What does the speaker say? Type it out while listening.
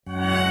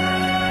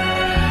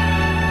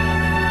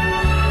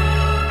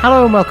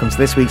Hello and welcome to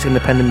this week's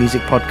Independent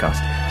Music Podcast.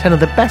 10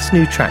 of the best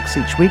new tracks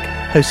each week,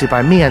 hosted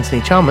by me,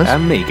 Anthony Chalmers.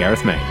 And me,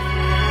 Gareth May.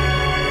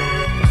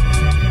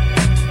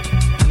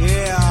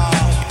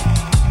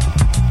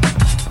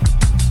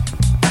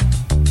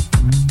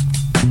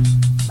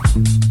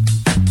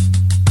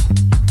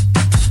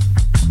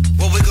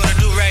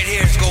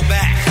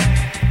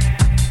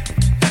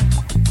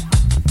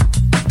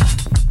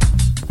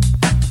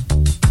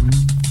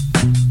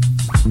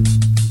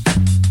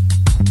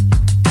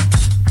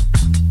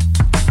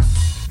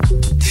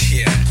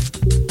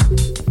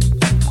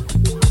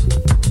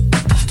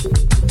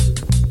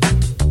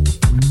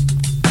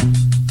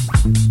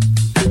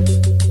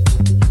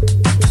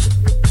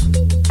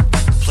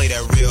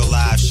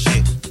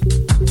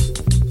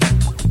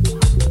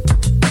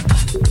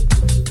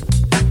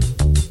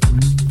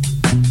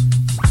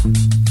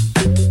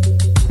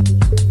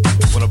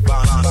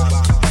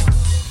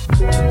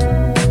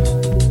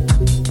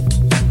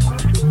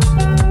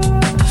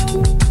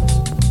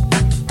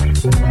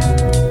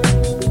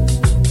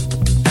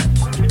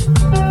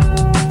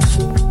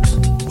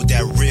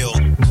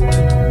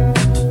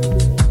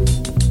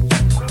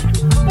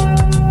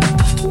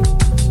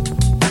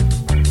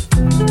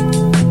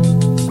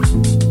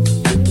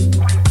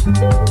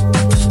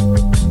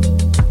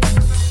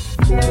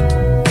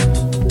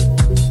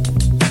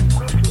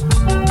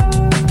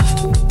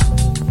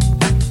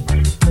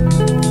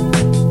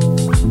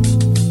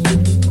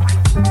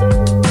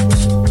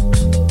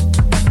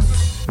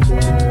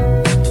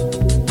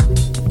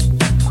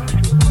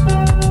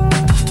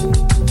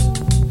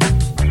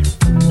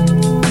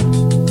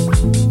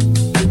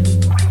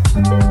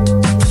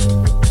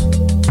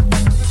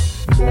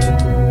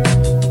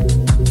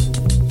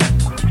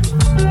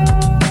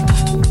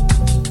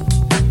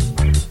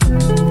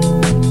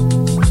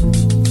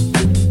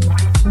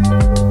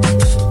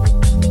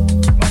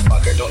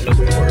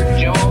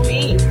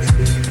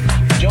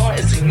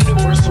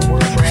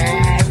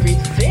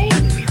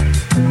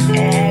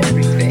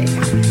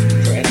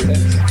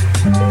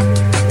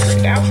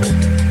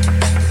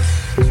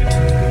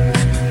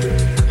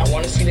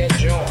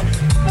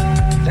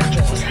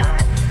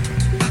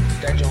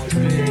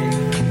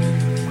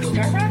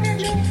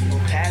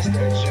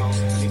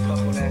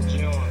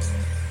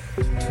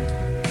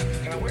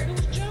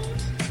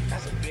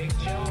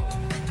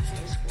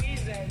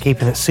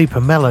 Keeping it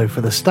super mellow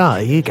for the start,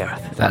 are you,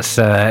 Gareth? That's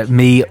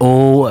me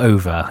all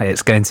over.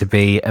 It's going to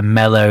be a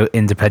mellow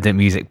independent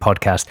music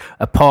podcast,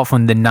 apart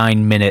from the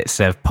 9 minutes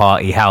of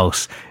party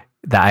house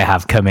that I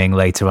have coming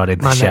later on in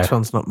the show. My next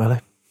one's not mellow.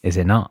 Is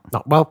it not?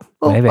 Not well.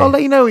 Maybe. I'll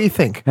let you know what you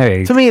think.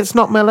 Maybe. To me, it's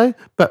not mellow,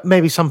 but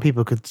maybe some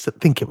people could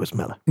think it was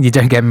mellow. You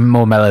don't get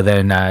more mellow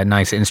than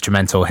nice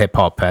instrumental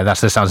hip-hop.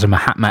 That's the sounds of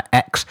Mahatma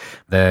X,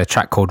 the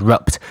track called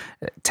Rupt,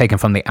 taken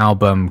from the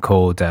album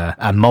called A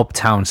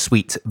Mobtown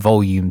Suite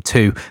Volume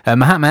 2.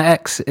 Mahatma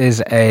X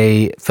is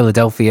a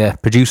Philadelphia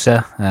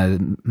producer.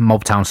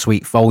 Mobtown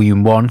Suite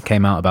Volume 1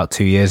 came out about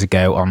 2 years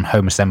ago on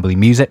Home Assembly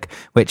Music,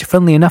 which,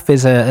 funnily enough,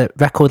 is a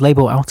record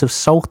label out of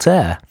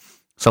Saltaire.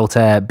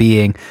 Saltaire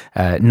being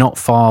not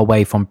far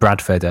away from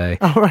Bradford, a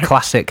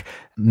classic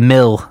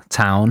mill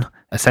town.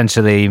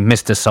 Essentially,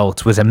 Mr.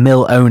 Salt was a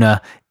mill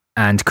owner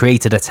and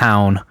created a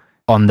town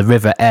on the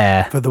River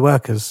Aire. For the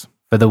workers.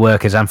 For the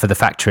workers and for the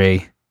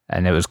factory.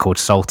 And it was called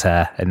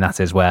Saltaire, and that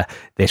is where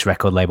this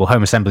record label,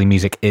 Home Assembly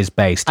Music, is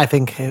based. I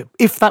think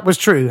if that was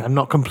true and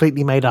not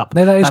completely made up,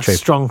 no, that's true.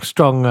 Strong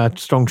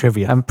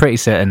trivia. I'm pretty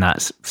certain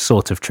that's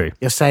sort of true.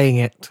 You're saying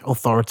it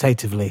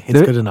authoritatively.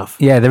 It's good enough.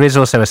 Yeah, there is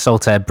also a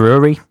Saltaire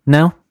brewery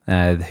now,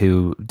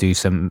 who do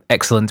some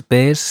excellent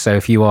beers. So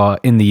if you are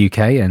in the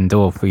UK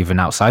or even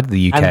outside of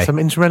the UK. And some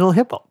instrumental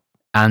hip-hop.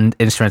 And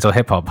instrumental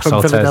hip-hop.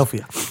 From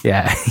Philadelphia.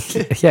 Yeah,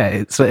 yeah,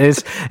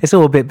 it's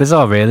all a bit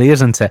bizarre, really,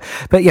 isn't it?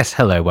 But yes,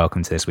 hello,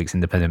 welcome to this week's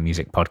Independent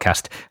Music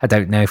Podcast. I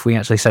don't know if we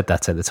actually said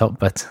that at the top,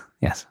 but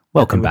yes,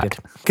 welcome back.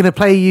 Going to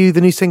play you the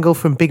new single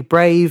from Big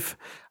Brave,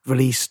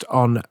 released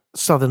on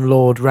Southern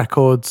Lord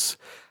Records.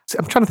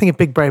 I'm trying to think if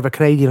Big Brave are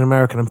Canadian or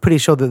American. I'm pretty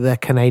sure that they're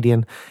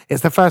Canadian.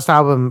 It's their first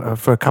album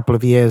for a couple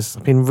of years.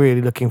 I've been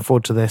really looking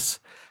forward to this,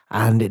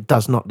 and it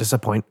does not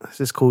disappoint. This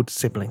is called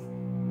Sibling.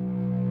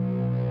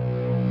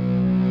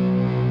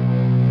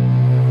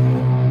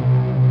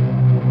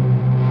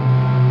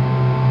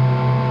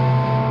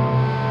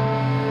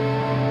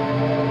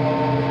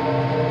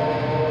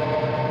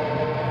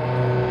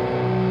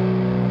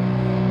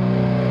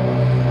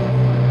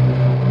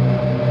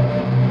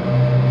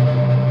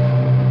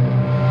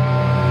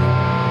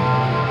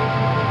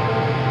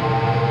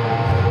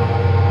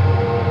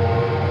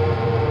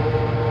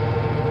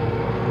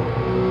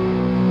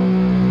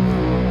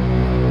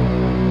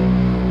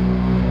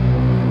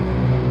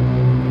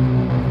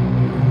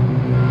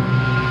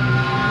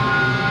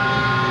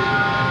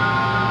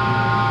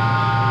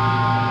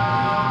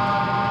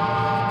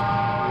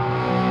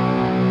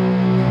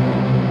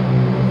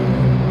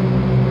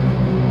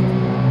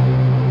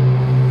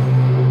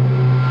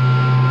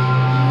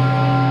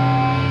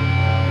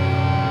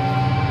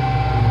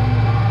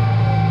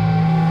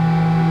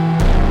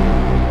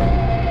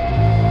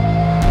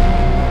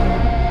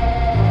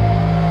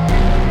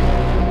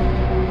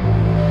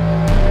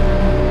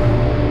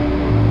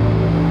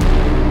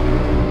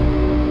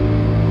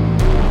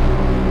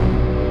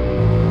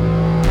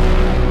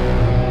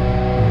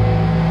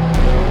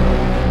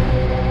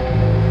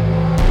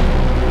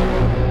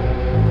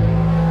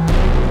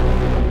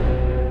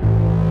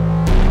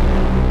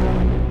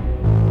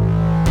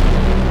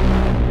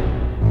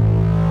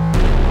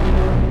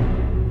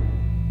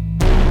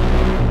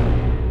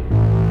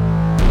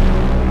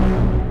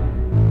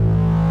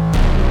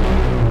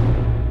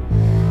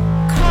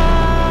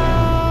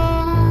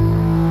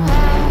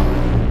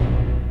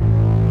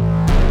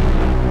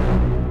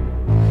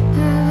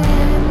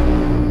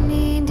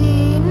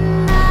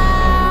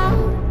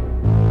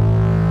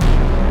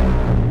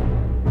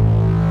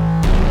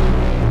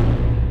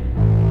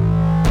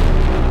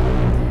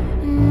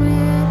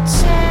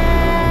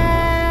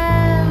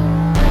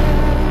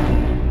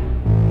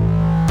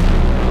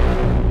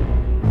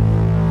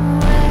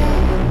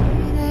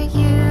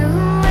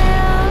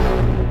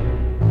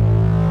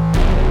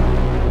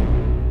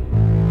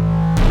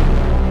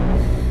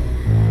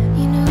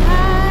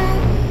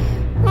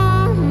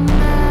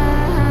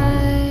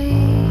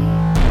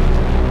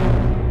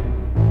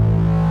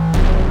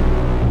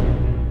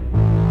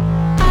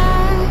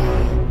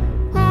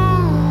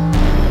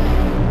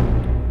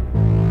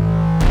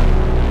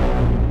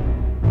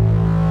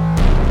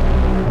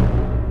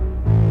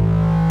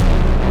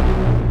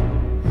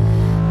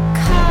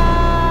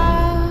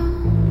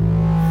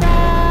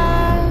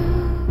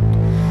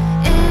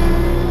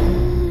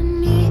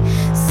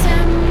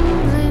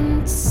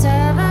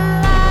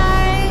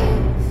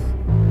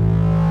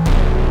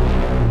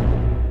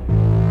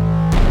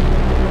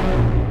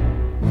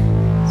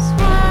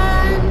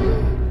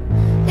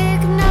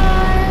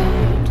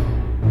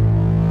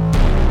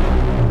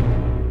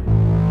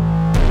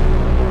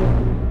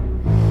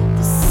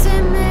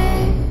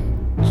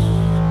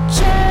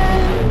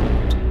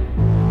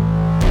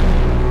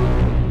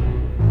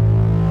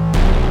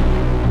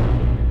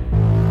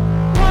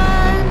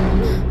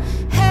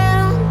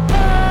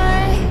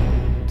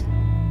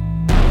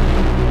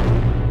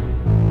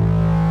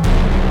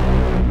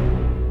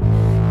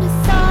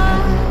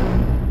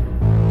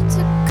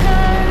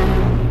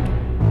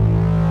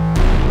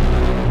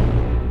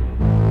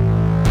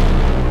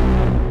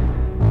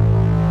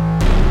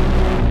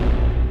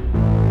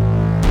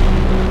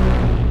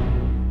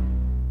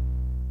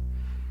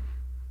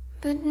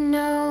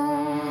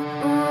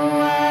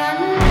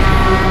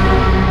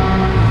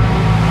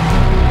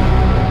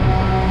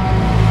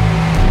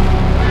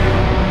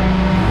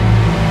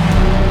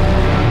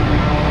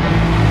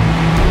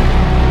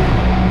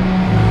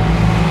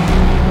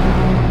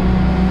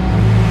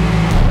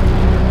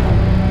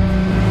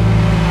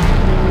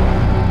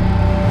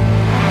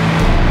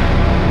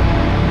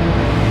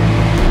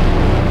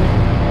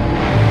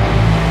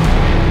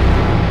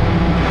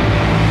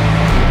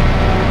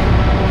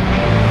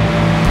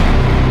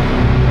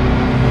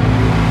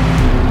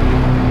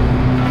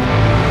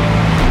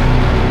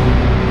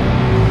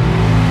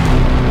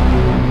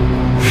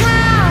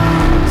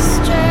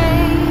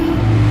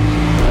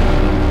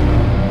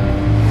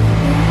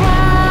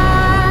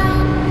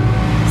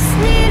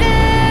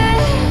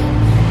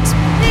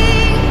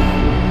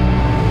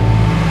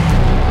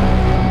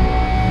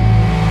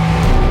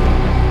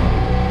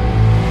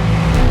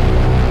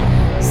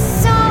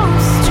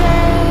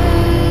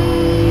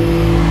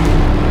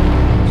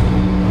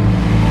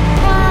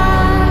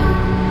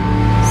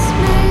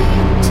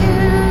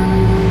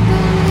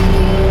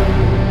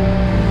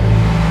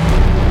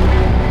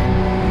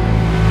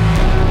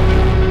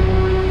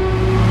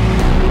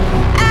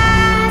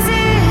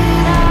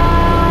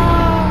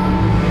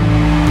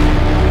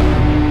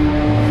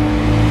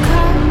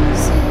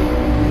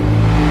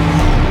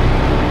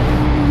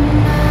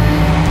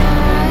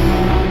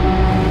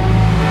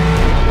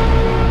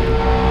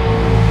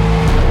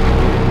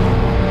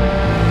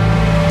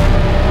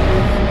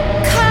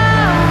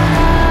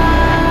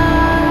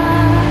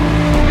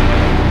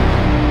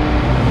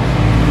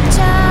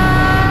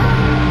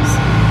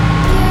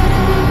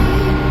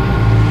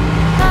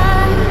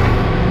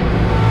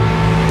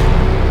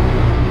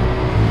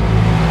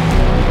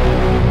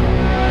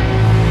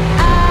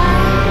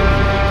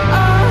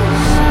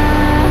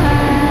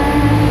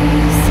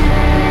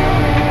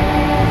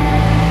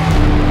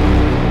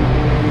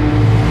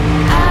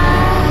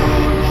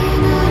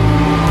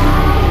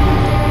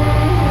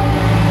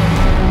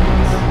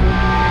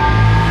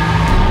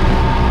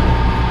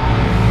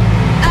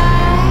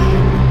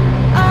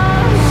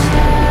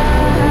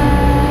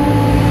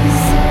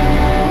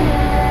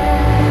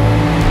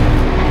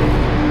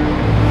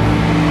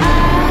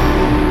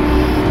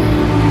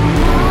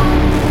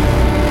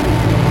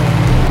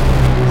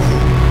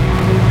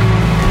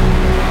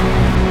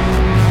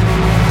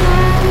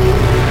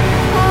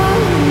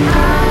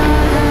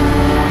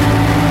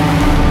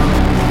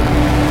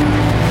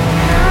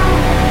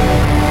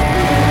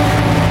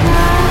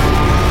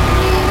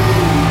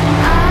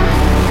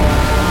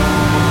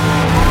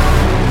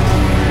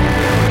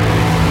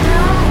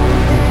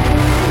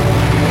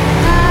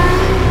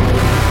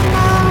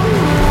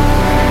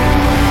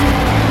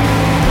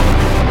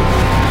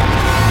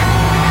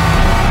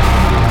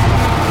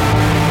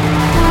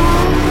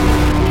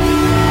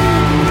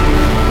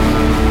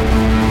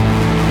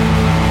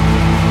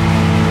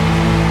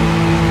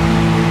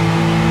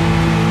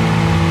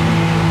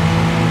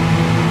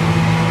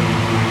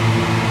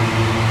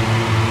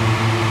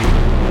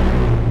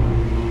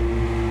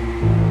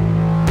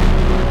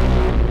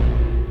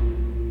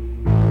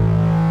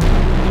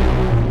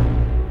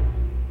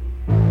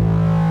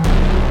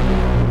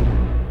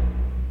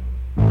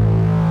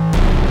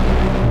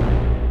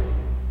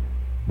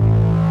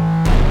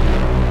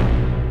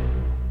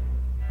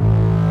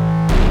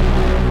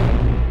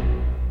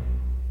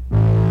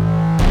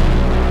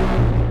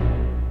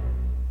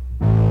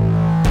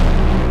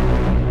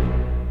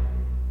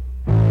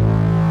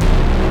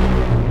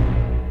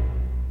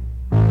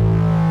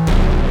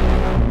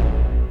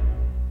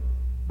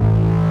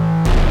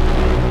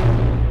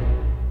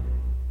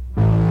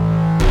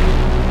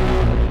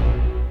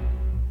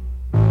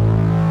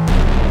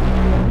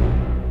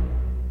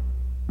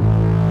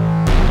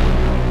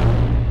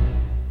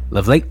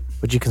 Lovely.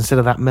 Would you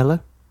consider that mellow?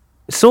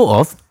 Sort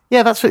of.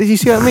 Yeah, that's what you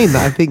see what I mean.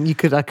 That I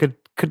think I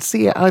could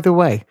see it either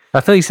way. I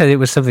thought you said it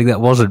was something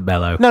that wasn't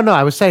mellow. No,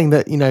 I was saying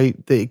that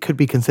that it could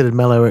be considered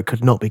mellow or it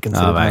could not be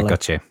considered mellow.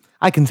 Got you.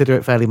 I consider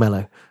it fairly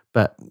mellow,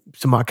 but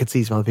I could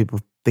see some other people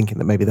thinking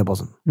that maybe there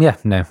wasn't. Yeah,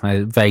 no,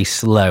 very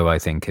slow, I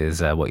think,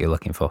 is what you're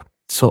looking for.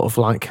 Sort of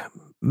like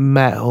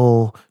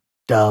metal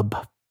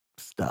dub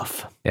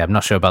stuff. Yeah, I'm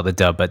not sure about the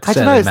dub, but I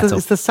don't know. metal.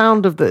 It's the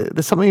sound of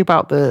there's something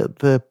about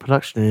the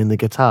production in the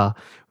guitar,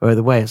 or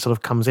the way it sort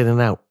of comes in and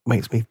out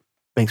makes me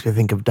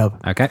think of dub.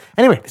 Okay.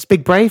 Anyway, it's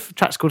Big Brave. The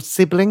track's called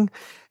Sibling.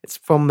 It's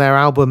from their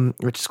album,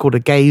 which is called A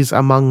Gaze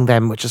Among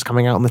Them, which is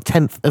coming out on the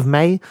 10th of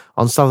May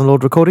on Southern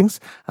Lord Recordings.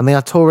 And they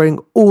are touring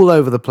all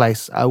over the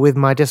place with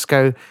My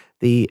Disco,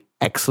 the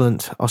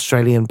excellent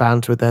Australian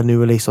band, with their new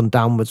release on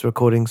Downwards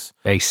Recordings.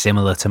 Very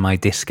similar to My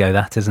Disco,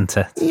 that, isn't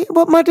it? Yeah,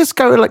 well, My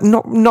Disco, like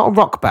not a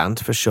rock band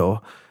for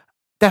sure.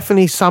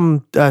 Definitely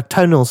some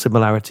tonal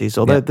similarities,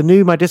 although the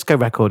new My Disco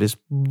record is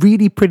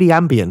really pretty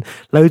ambient.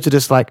 Loads of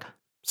just like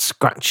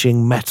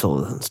scratching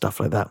metal and stuff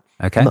like that.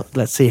 Okay.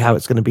 Let's see how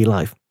it's going to be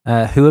live.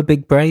 Who are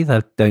Big Brave?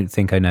 I don't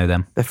think I know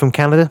them. They're from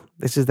Canada.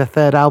 This is their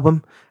third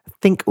album. I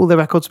think all their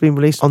records have been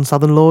released on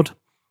Southern Lord.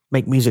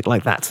 Make music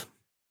like that.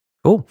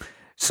 Cool.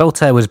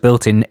 Saltaire was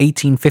built in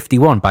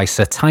 1851 by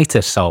Sir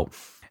Titus Salt,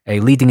 a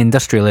leading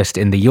industrialist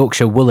in the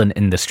Yorkshire woolen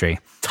industry.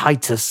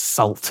 Titus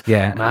Salt.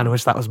 Yeah. Man, I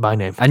wish that was my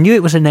name. I knew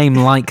it was a name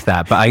like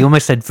that, but I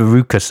almost said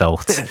Veruca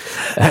Salt.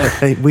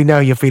 We know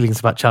your feelings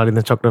about Charlie and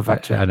the Chocolate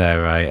Factory. I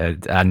know,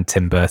 right? And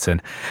Tim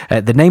Burton.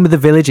 The name of the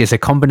village is a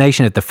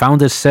combination of the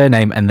founder's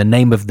surname and the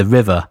name of the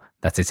river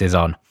that it is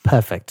on.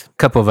 Perfect. A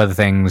couple of other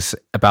things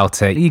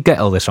about it. You get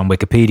all this on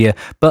Wikipedia,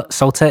 but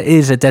Saltaire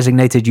is a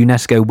designated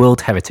UNESCO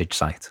World Heritage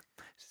Site.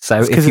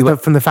 So because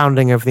it's from the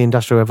founding of the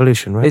Industrial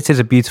Revolution, right? It is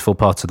a beautiful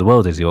part of the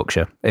world, is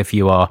Yorkshire. If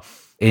you are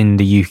in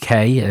the UK,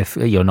 if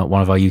you're not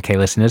one of our UK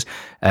listeners,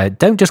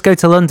 don't just go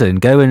to London.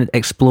 Go and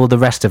explore the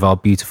rest of our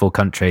beautiful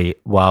country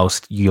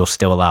whilst you're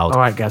still allowed. All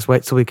right, guys,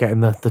 wait till we get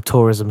in the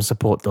tourism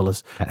support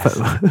dollars.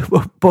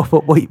 What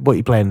are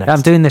you playing next?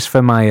 I'm doing this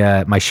for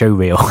my show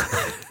reel.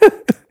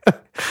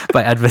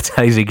 By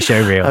advertising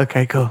show reel.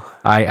 Okay, cool.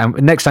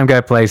 Next I'm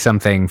going to play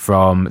something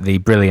from the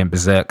brilliant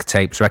Berserk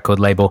Tapes record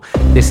label.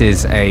 This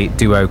is a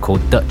duo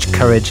called Dutch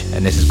Courage,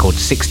 and this is called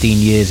 16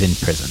 Years in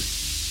Prison.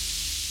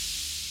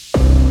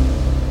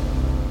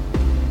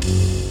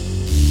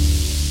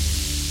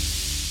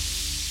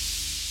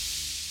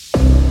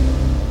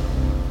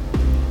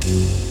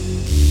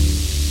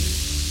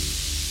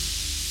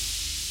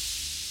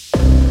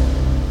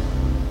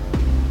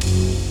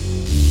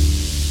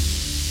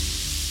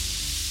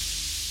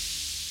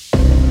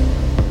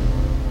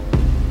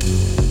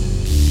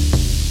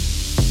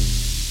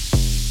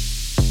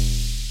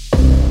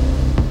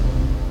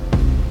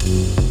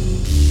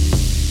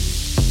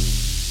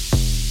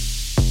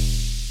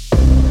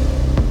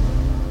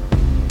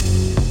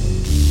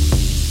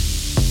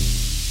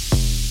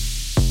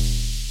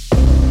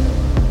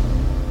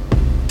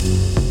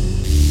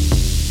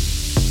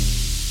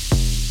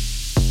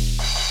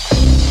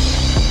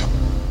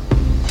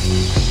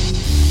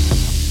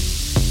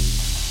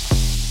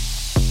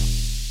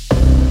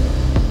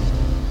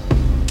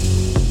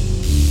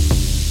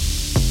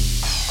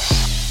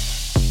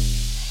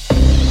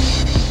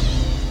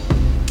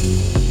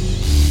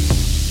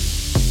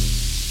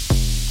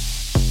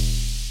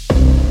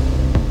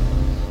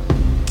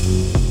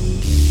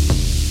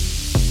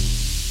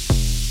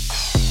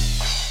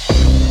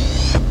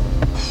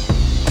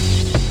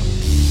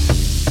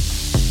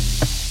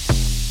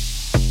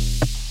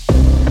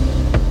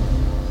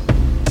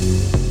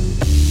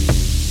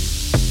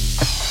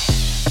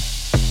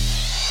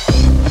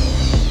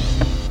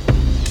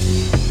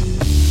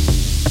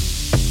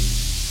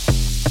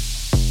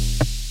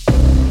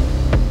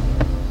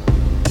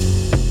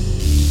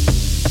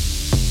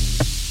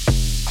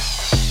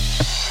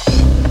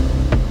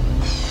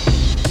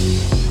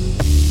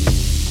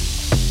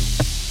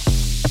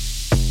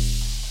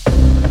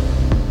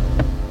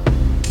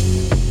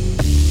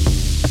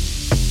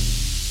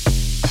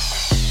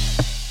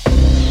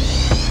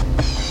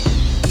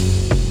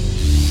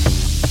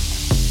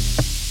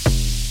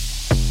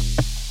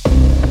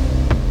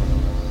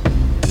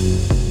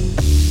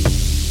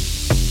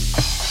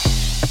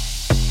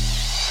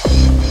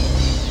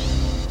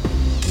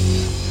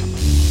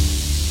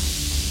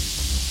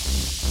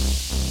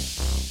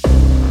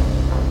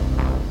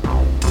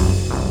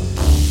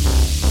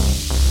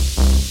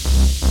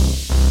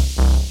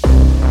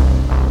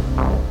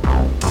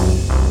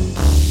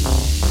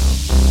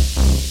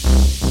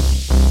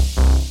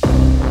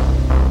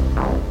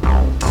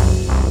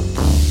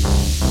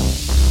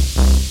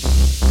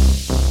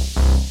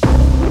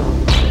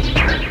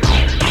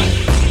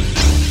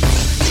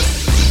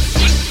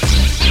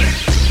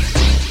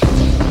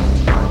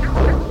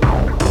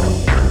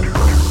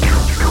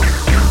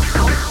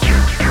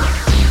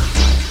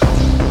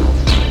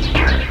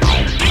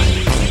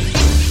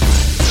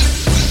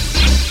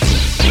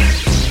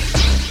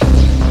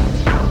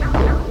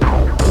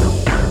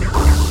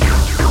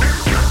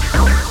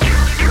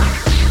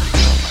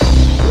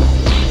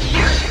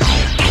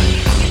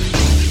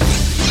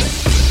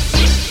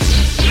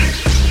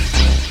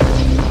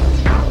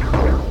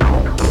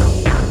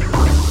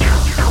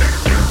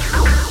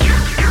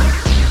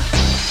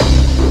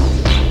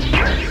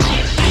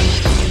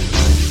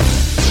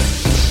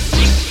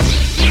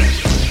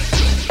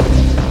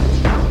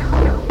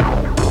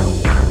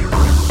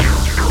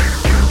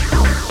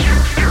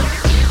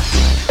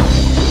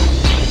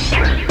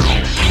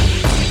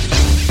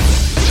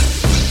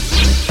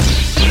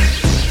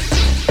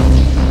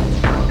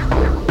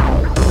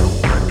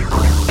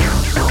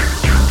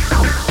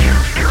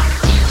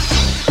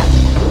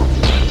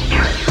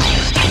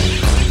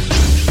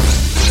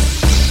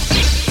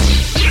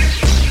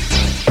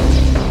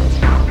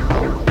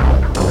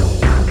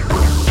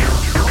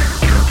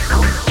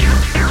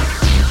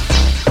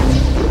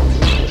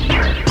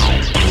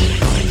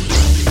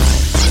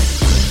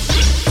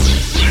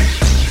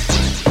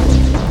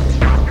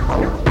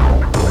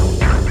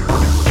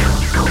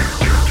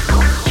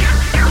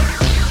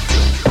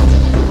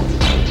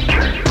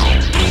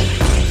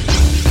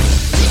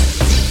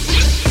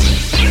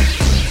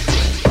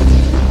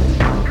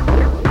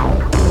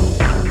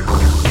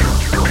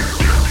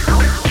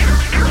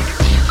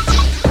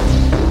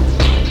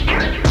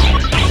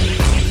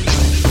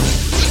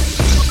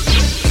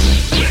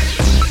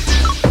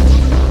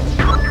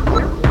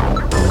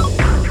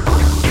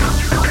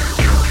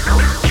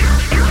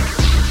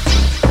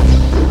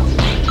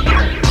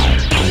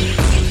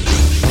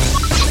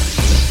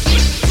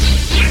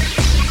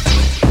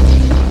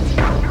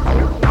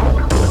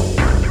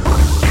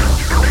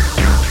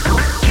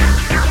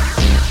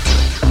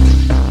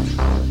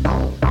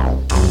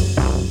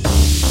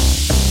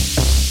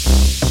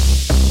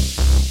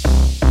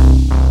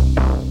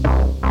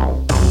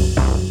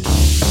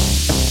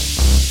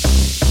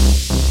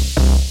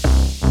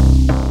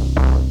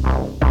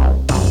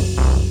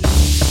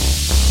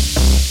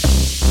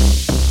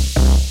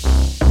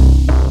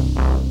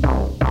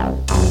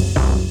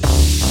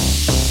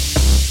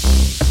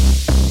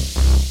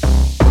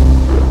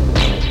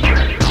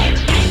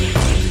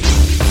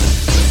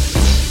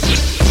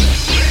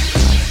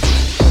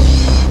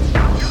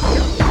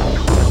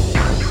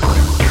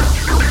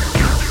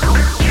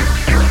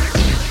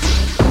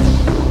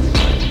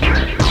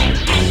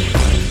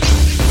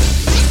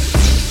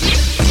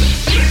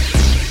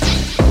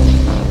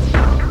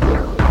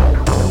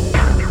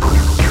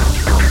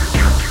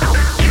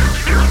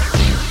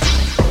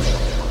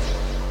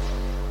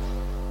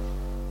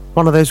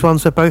 one of those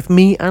ones where both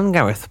me and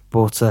Gareth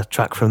bought a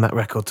track from that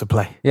record to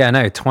play. Yeah,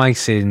 no,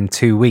 twice in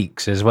 2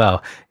 weeks as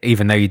well,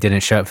 even though you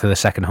didn't show up for the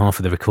second half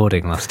of the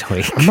recording last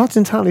week. I'm not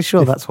entirely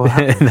sure that's what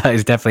happened. That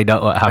is definitely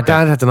not what My happened.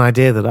 dad had an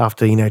idea that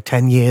after,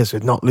 10 years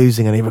with not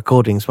losing any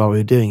recordings while we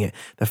were doing it,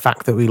 the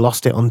fact that we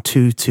lost it on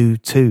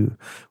 222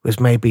 was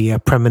maybe a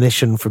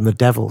premonition from the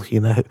devil,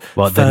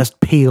 What, first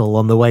peal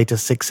on the way to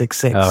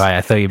 666. All right,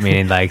 I thought you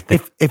mean like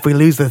If we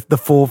lose the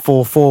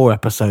 444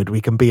 episode,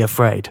 we can be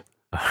afraid.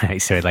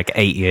 Right, so in like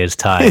 8 years'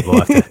 time, we'll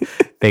have to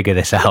figure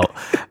this out.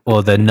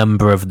 Or the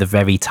number of the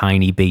very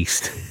tiny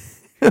beast.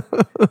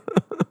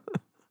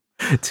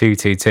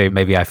 222.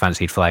 Maybe I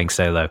fancied flying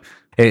solo.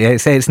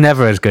 It's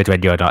never as good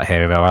when you're not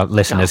here. Our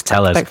listeners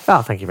tell us.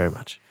 Thank you very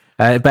much.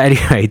 But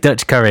anyway,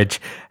 Dutch Courage,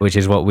 which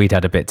is what we'd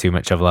had a bit too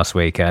much of last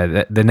week.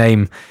 The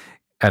name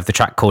of the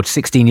track called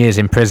 16 Years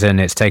in Prison.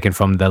 It's taken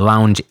from the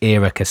Lounge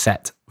Era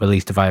cassette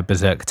released via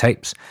Berserk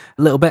Tapes.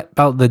 A little bit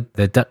about the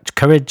Dutch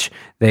Courage.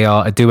 They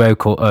are a duo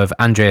of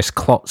Andreas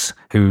Klotz,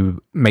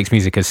 who makes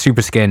music as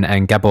Superskin,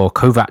 and Gabor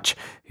Kovac,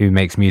 who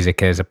makes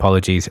music as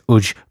Apologies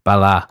Uj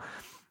Bala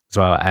as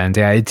well. And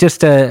yeah, it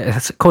just,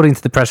 according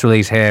to the press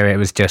release here, it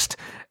was just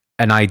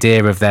an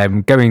idea of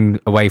them going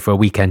away for a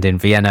weekend in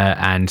Vienna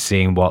and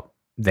seeing what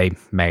they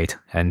made.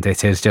 And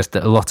it is just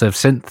a lot of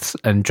synths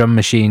and drum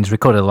machines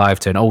recorded live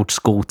to an old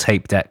school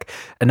tape deck.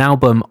 An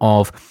album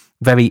of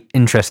very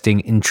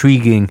interesting,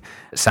 intriguing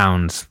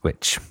sounds,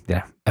 which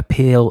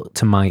appeal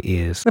to my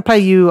ears. I'm going to play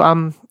you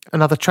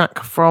another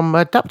track from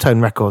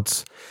Daptone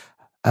Records.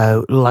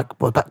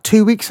 About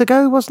 2 weeks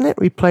ago, wasn't it?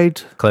 We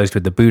played... Closed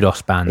with the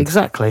Budos Band.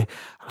 Exactly.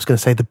 I was going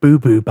to say the Boo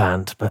Boo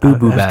Band, but Boo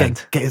Boo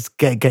Band.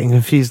 Getting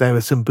confused there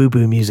with some Boo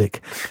Boo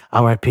music.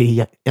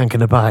 R.I.P.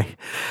 Yankanabai.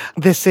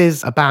 This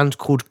is a band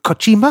called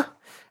Kochima,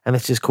 and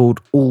this is called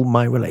All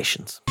My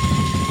Relations.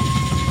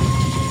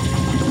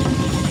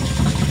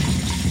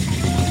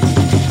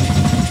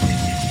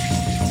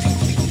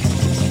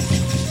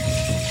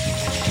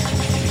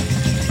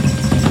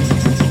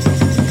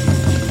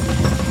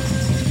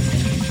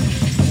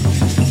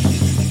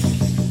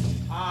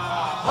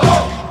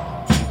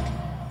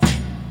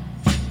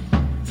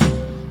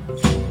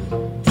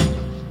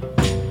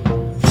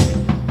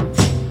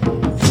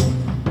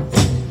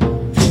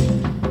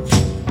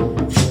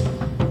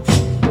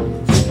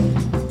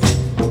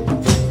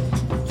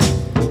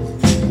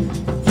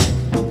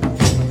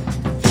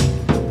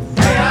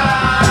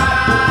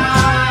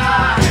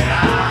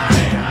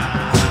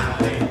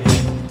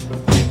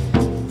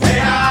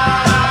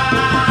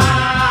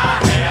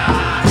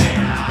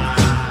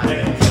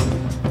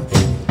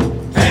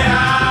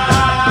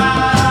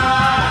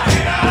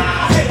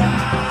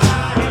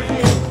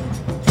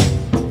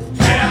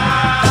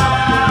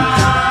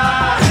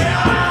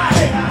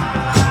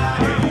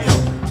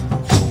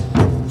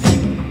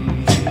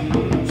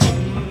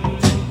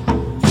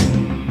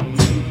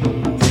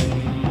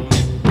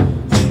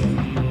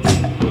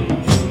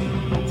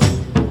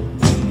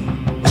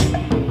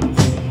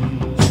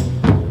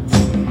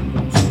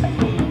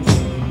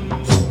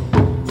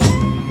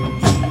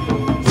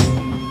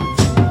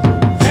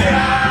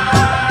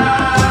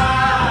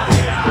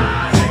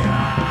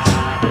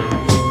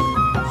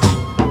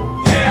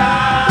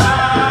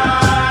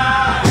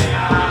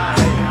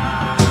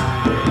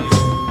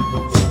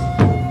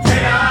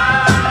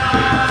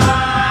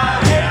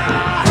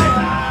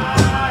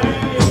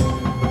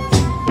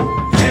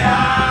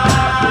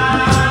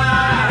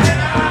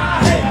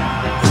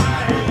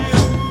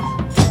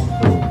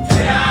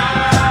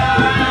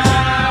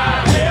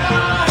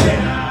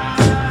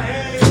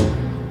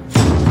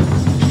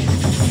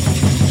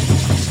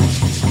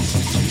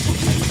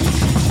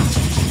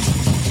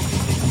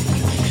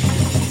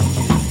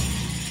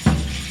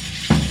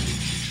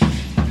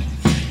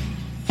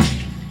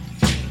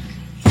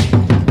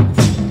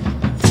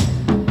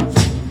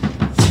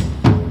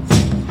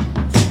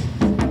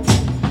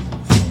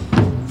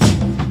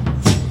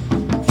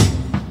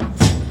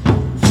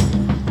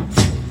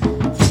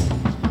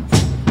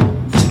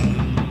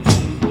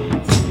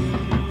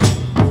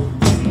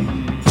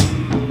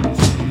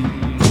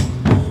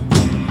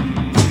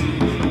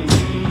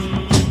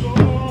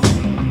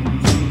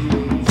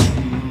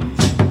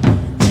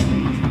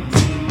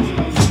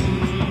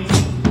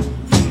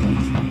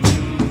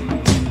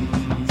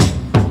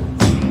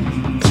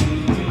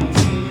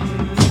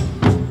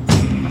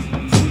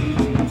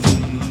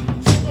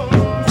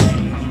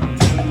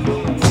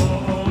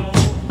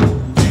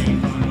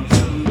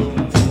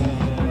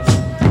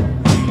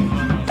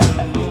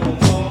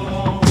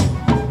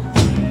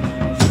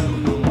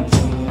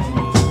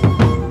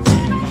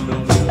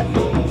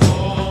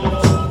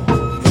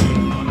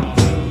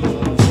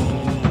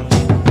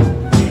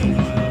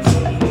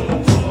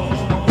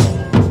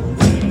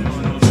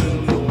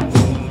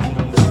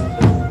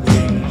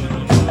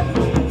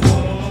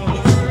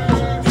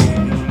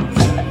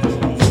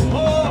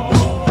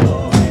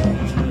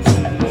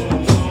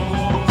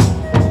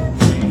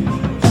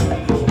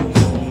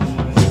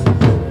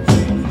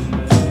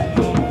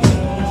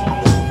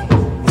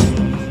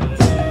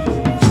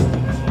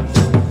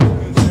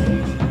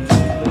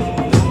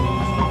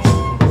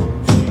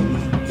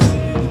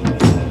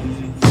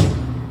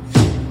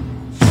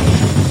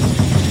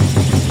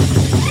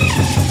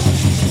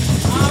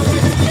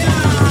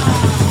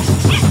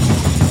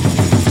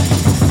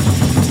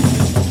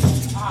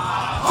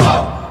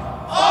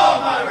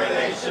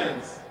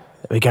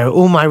 There we go.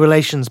 All My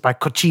Relations by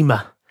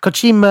Kojima.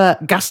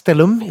 Kojima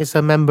Gastelum is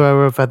a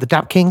member of the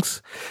Dap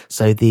Kings.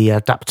 So the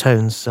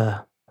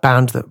Daptones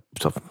band that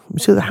sort of,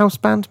 was it the house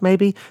band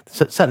maybe?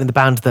 Certainly the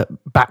band that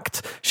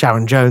backed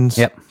Sharon Jones.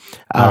 Yep.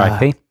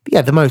 R.I.P.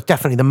 Yeah,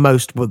 definitely the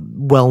most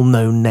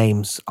well-known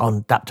names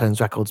on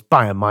Daptones records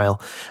by a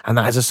mile. And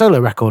that is a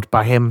solo record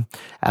by him.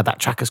 That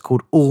track is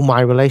called All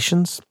My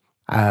Relations.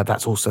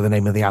 That's also the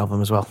name of the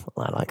album as well.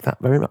 I like that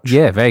very much.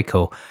 Yeah, very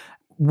cool.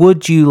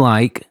 Would you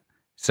like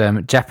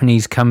some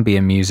Japanese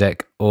cumbia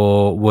music,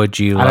 or would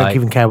you I don't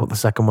even care what the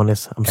second one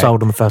is. I'm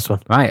sold on the first one.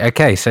 Right,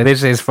 okay. So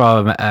this is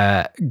from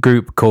a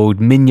group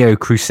called Minyo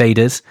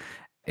Crusaders.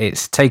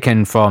 It's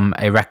taken from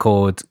a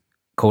record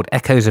called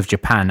Echoes of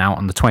Japan, out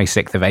on the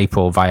 26th of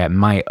April via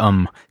My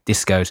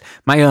Discos.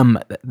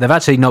 They've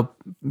actually not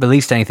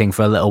released anything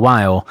for a little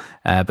while,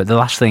 but the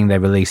last thing they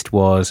released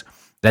was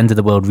the End of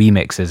the World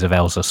remixes of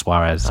Elsa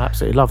Suarez. I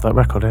absolutely love that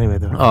record anyway,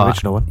 the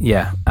original one.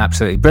 Yeah,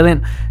 absolutely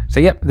brilliant. So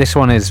yep, this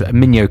one is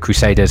Minyo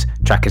Crusaders.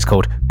 Track is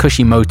called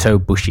Kushimoto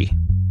Bushi.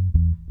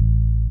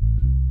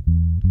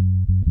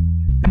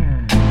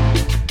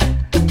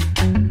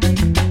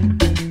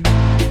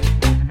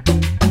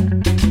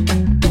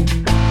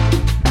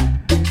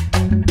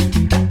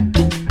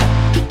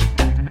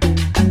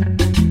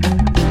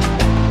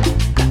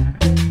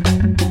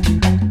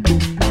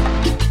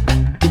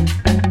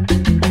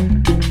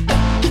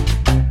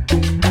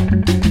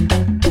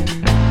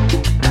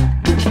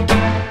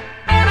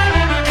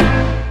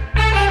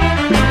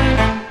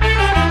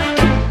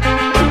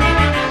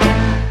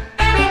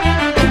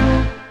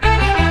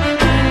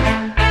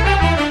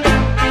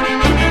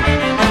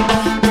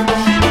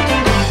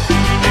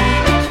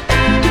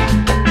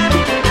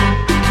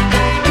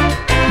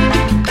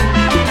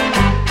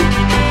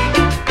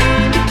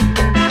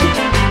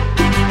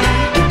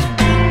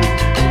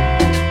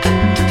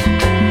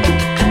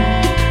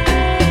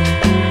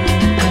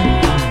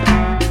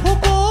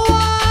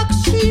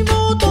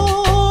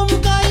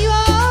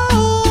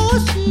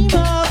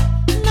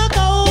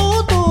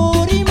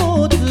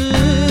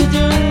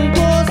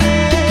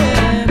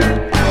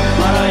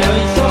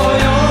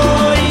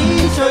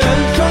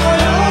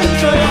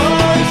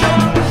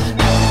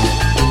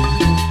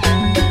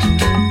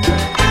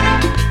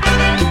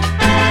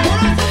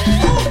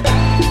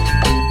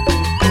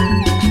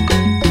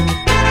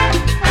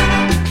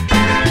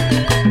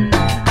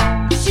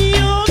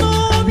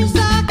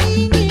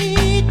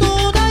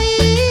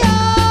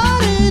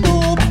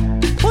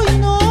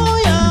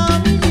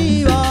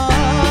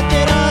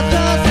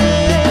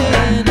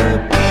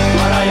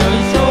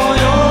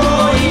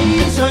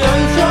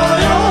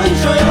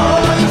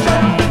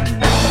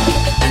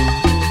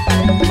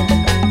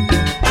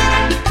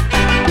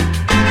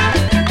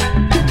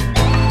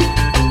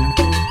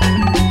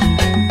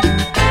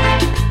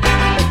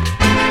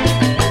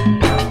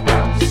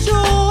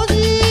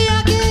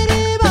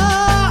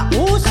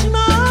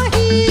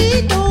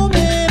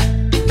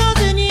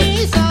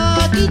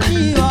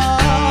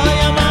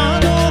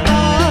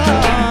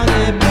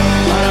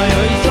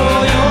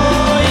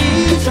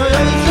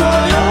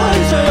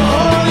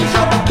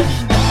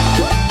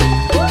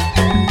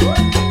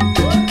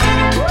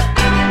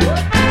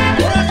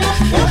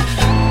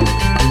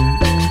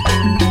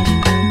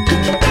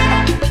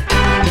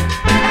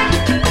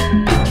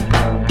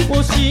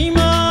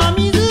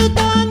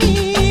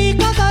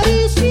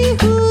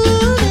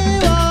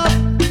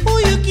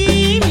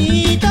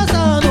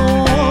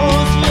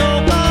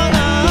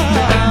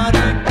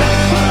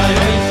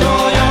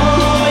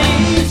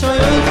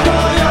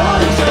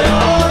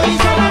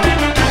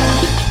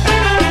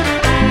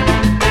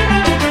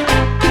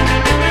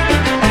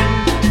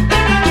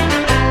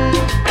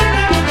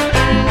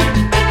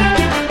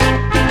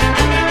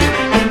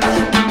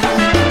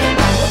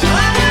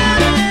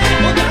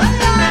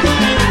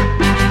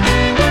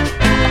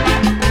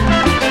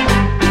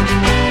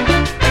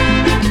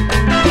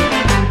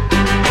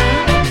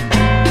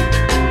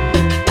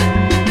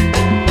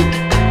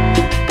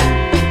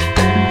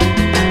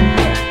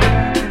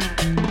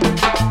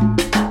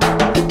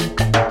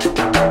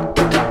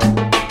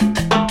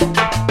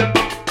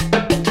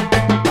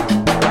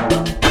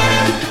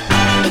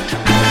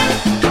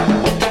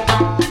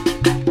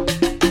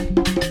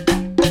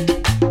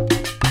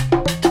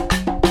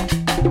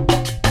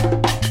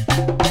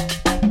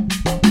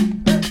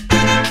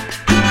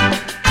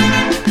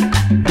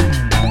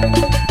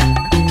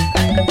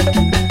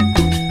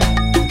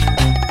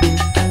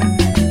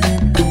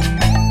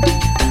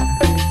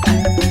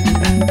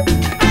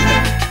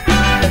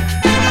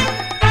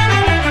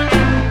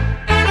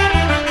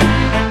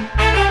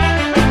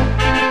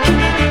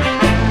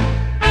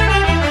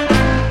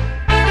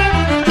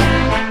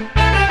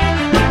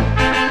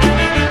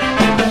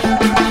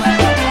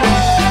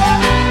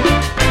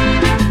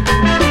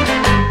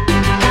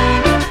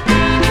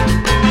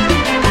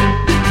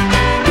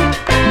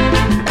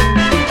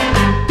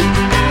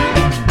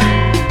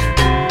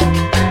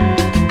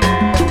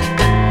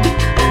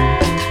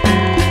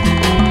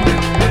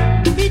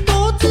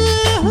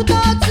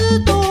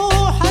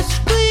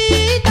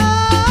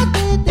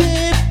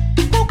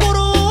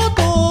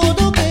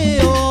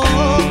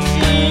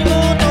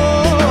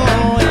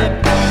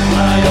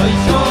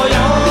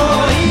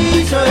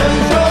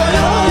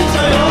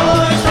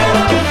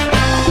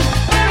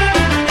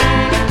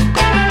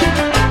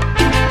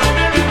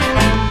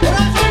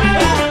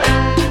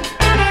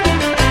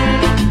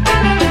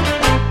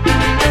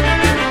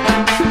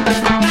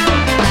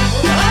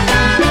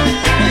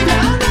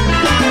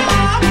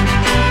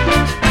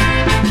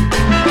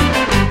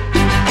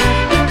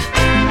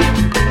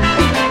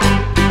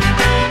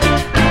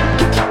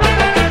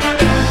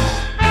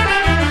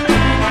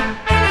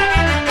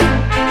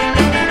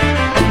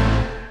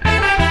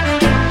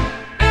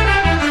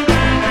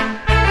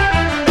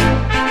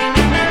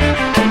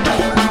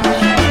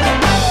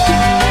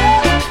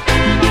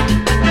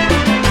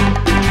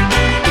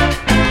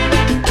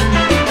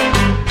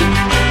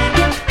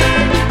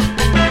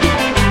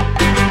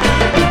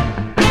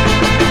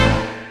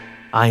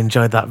 I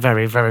enjoyed that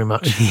very, very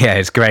much. Yeah,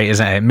 it's great,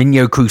 isn't it?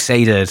 Minyo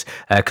Crusaders,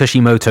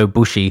 Kushimoto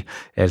Bushi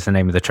is the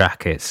name of the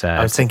track. It's.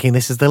 I was thinking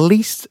this is the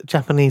least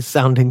Japanese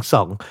sounding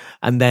song,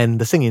 and then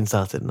the singing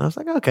started, and I was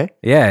like, okay.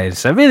 Yeah,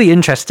 it's a really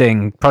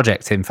interesting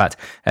project, in fact.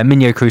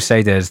 Minyo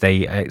Crusaders,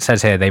 it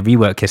says here, they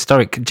rework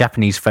historic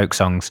Japanese folk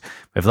songs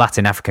with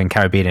Latin, African,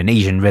 Caribbean, and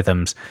Asian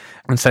rhythms.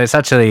 And so it's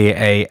actually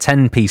a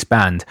 10-piece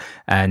band,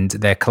 and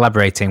they're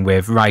collaborating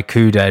with Rai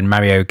Kuda and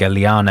Mario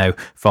Galliano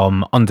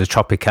from Onda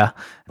Tropica.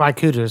 Rai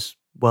Kuda's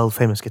world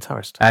famous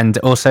guitarist. And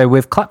also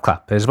with Clap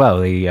Clap as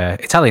well, the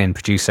Italian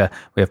producer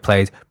we have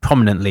played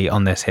prominently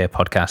on this here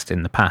podcast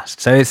in the past.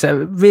 So it's a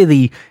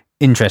really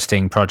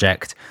interesting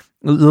project.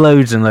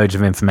 Loads and loads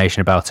of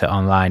information about it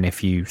online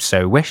if you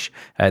so wish.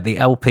 The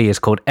LP is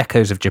called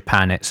Echoes of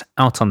Japan. It's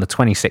out on the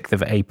 26th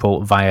of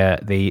April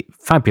via the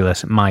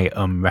fabulous My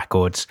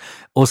Records.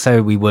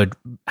 Also, we would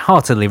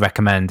heartily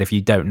recommend, if you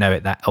don't know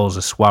it, that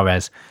Elza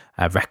Suarez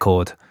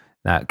record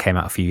that came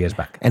out a few years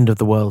back. End of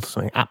the World,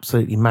 something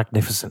absolutely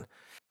magnificent.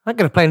 I'm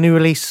going to play a new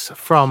release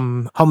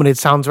from Hominid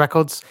Sounds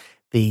Records,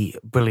 the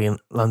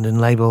brilliant London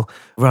label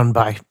run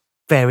by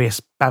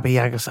various Baba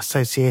Yagas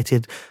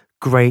associated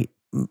great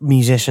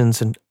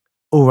musicians and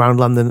all-round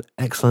London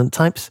excellent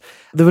types.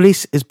 The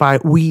release is by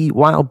We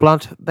Wild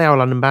Blood. They are a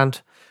London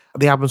band.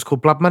 The album's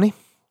called Blood Money,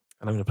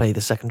 and I'm going to play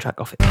the second track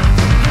off it.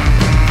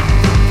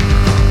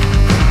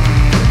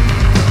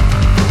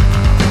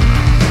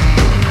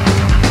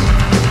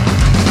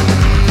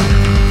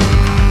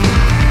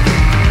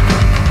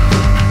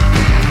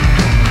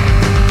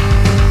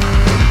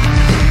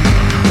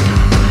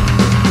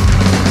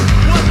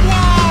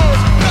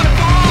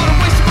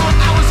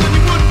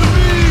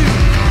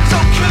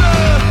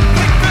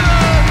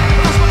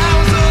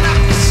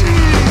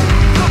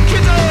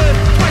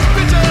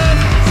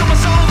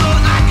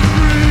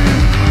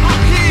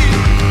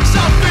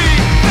 Selfie,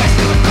 best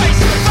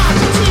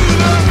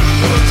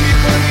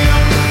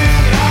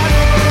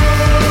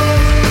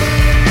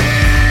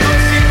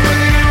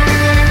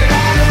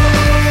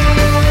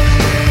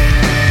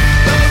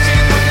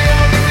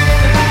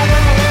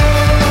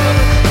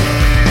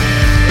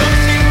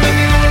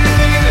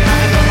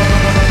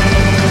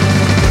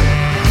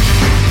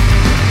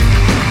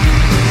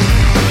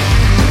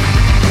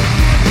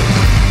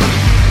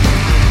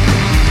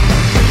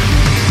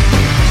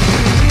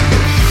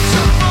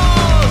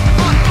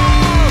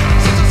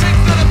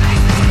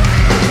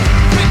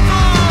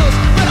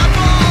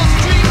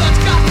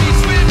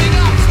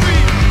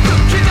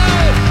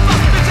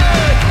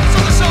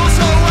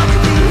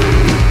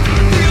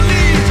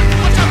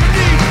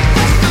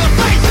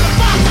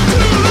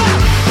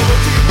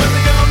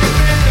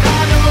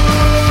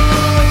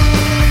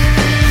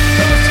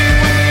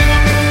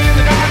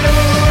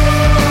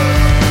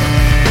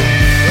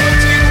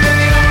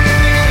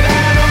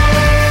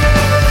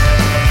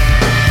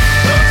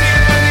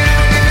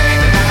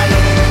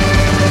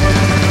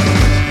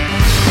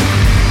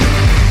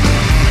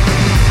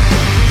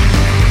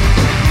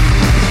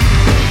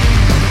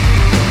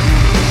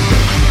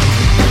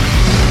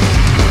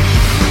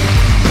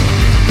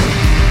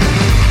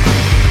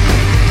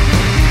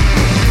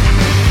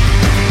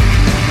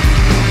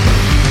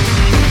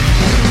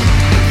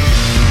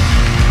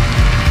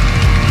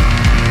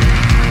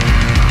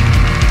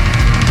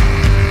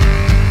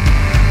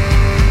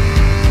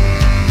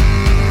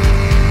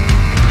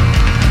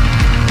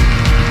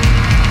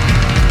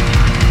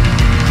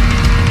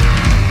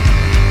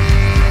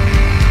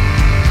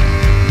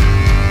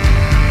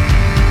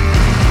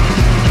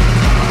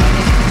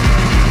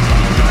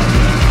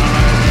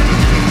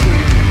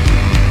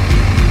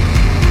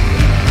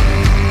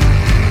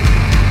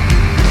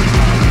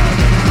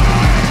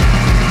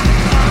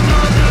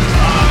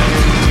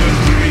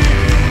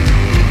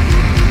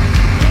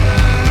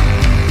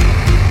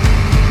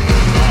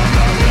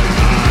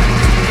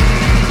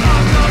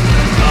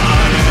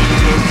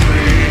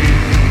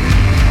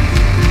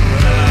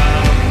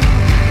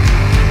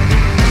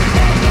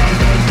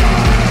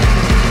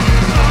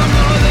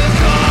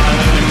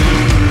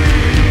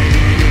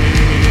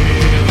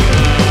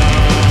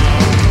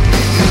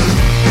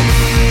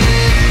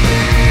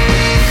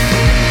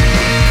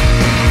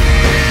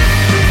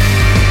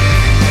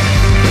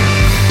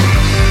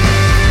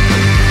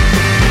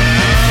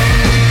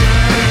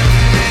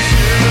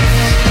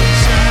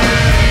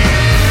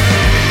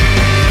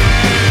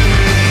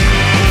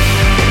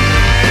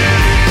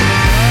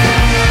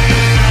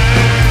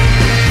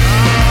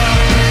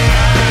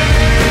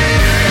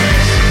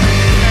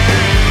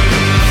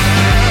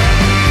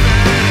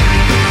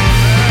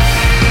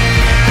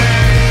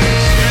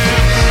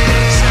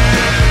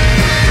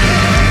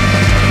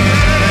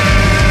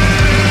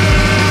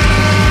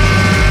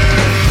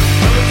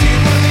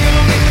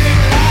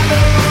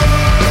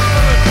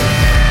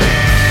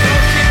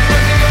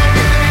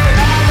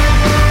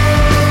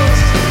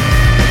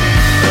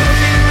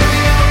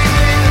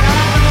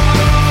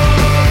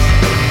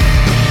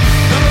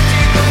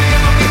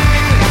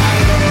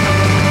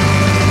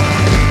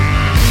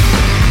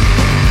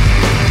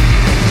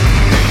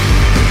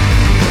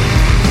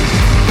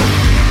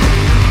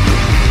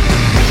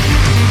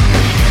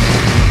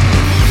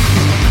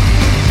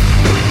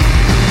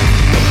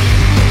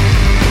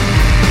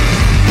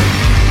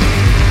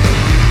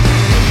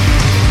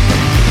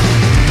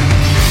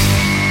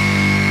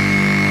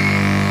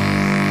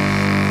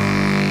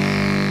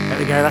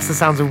go. That's the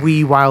sounds of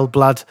Wee Wild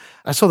Blood.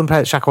 I saw them play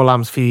at Shackle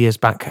Alarms a few years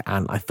back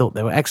and I thought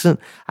they were excellent.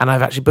 And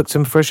I've actually booked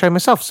them for a show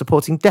myself,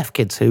 supporting Deaf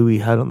Kids, who we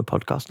heard on the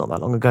podcast not that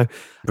long ago.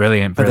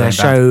 Brilliant. For their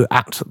show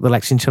at the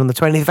Lexington on the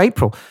 20th of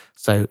April.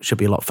 So it should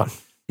be a lot of fun.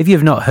 If you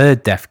have not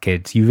heard Deaf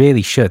Kids, you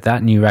really should.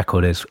 That new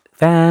record is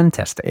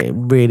fantastic.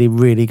 Really,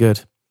 really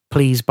good.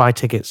 Please buy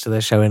tickets to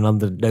their show in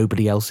London.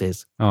 Nobody else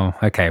is. Oh,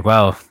 okay.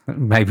 Well,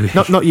 maybe...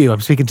 Not you.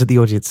 I'm speaking to the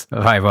audience.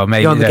 Right, well,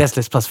 maybe... You're on the guest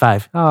list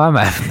 +5. Oh,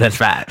 that's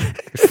right.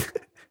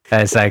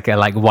 It's like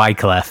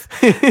Wyclef.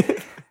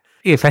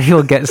 If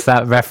anyone gets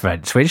that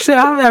reference, which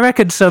I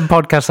reckon some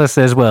podcast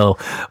listeners will,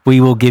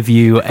 we will give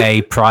you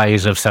a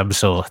prize of some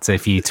sort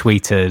if you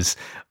tweet us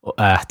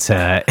at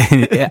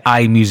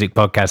iMusic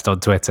Podcast on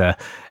Twitter.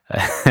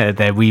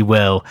 Then we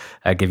will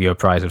give you a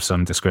prize of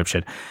some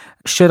description.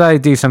 Should I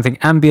do something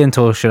ambient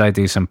or should I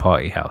do some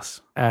party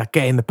house?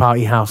 Get in the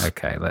party house.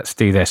 Okay, let's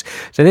do this.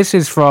 So this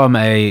is from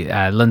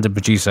a London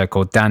producer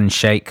called Dan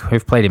Shake.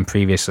 We've played him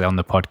previously on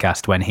the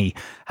podcast when he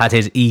had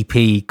his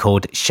EP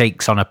called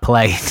Shakes on a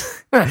Plane,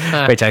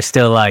 which I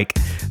still like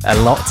a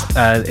lot.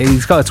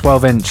 He's got a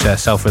 12-inch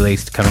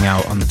self-released coming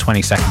out on the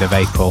 22nd of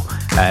April.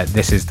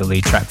 This is the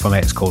lead track from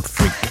it. It's called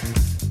Freak.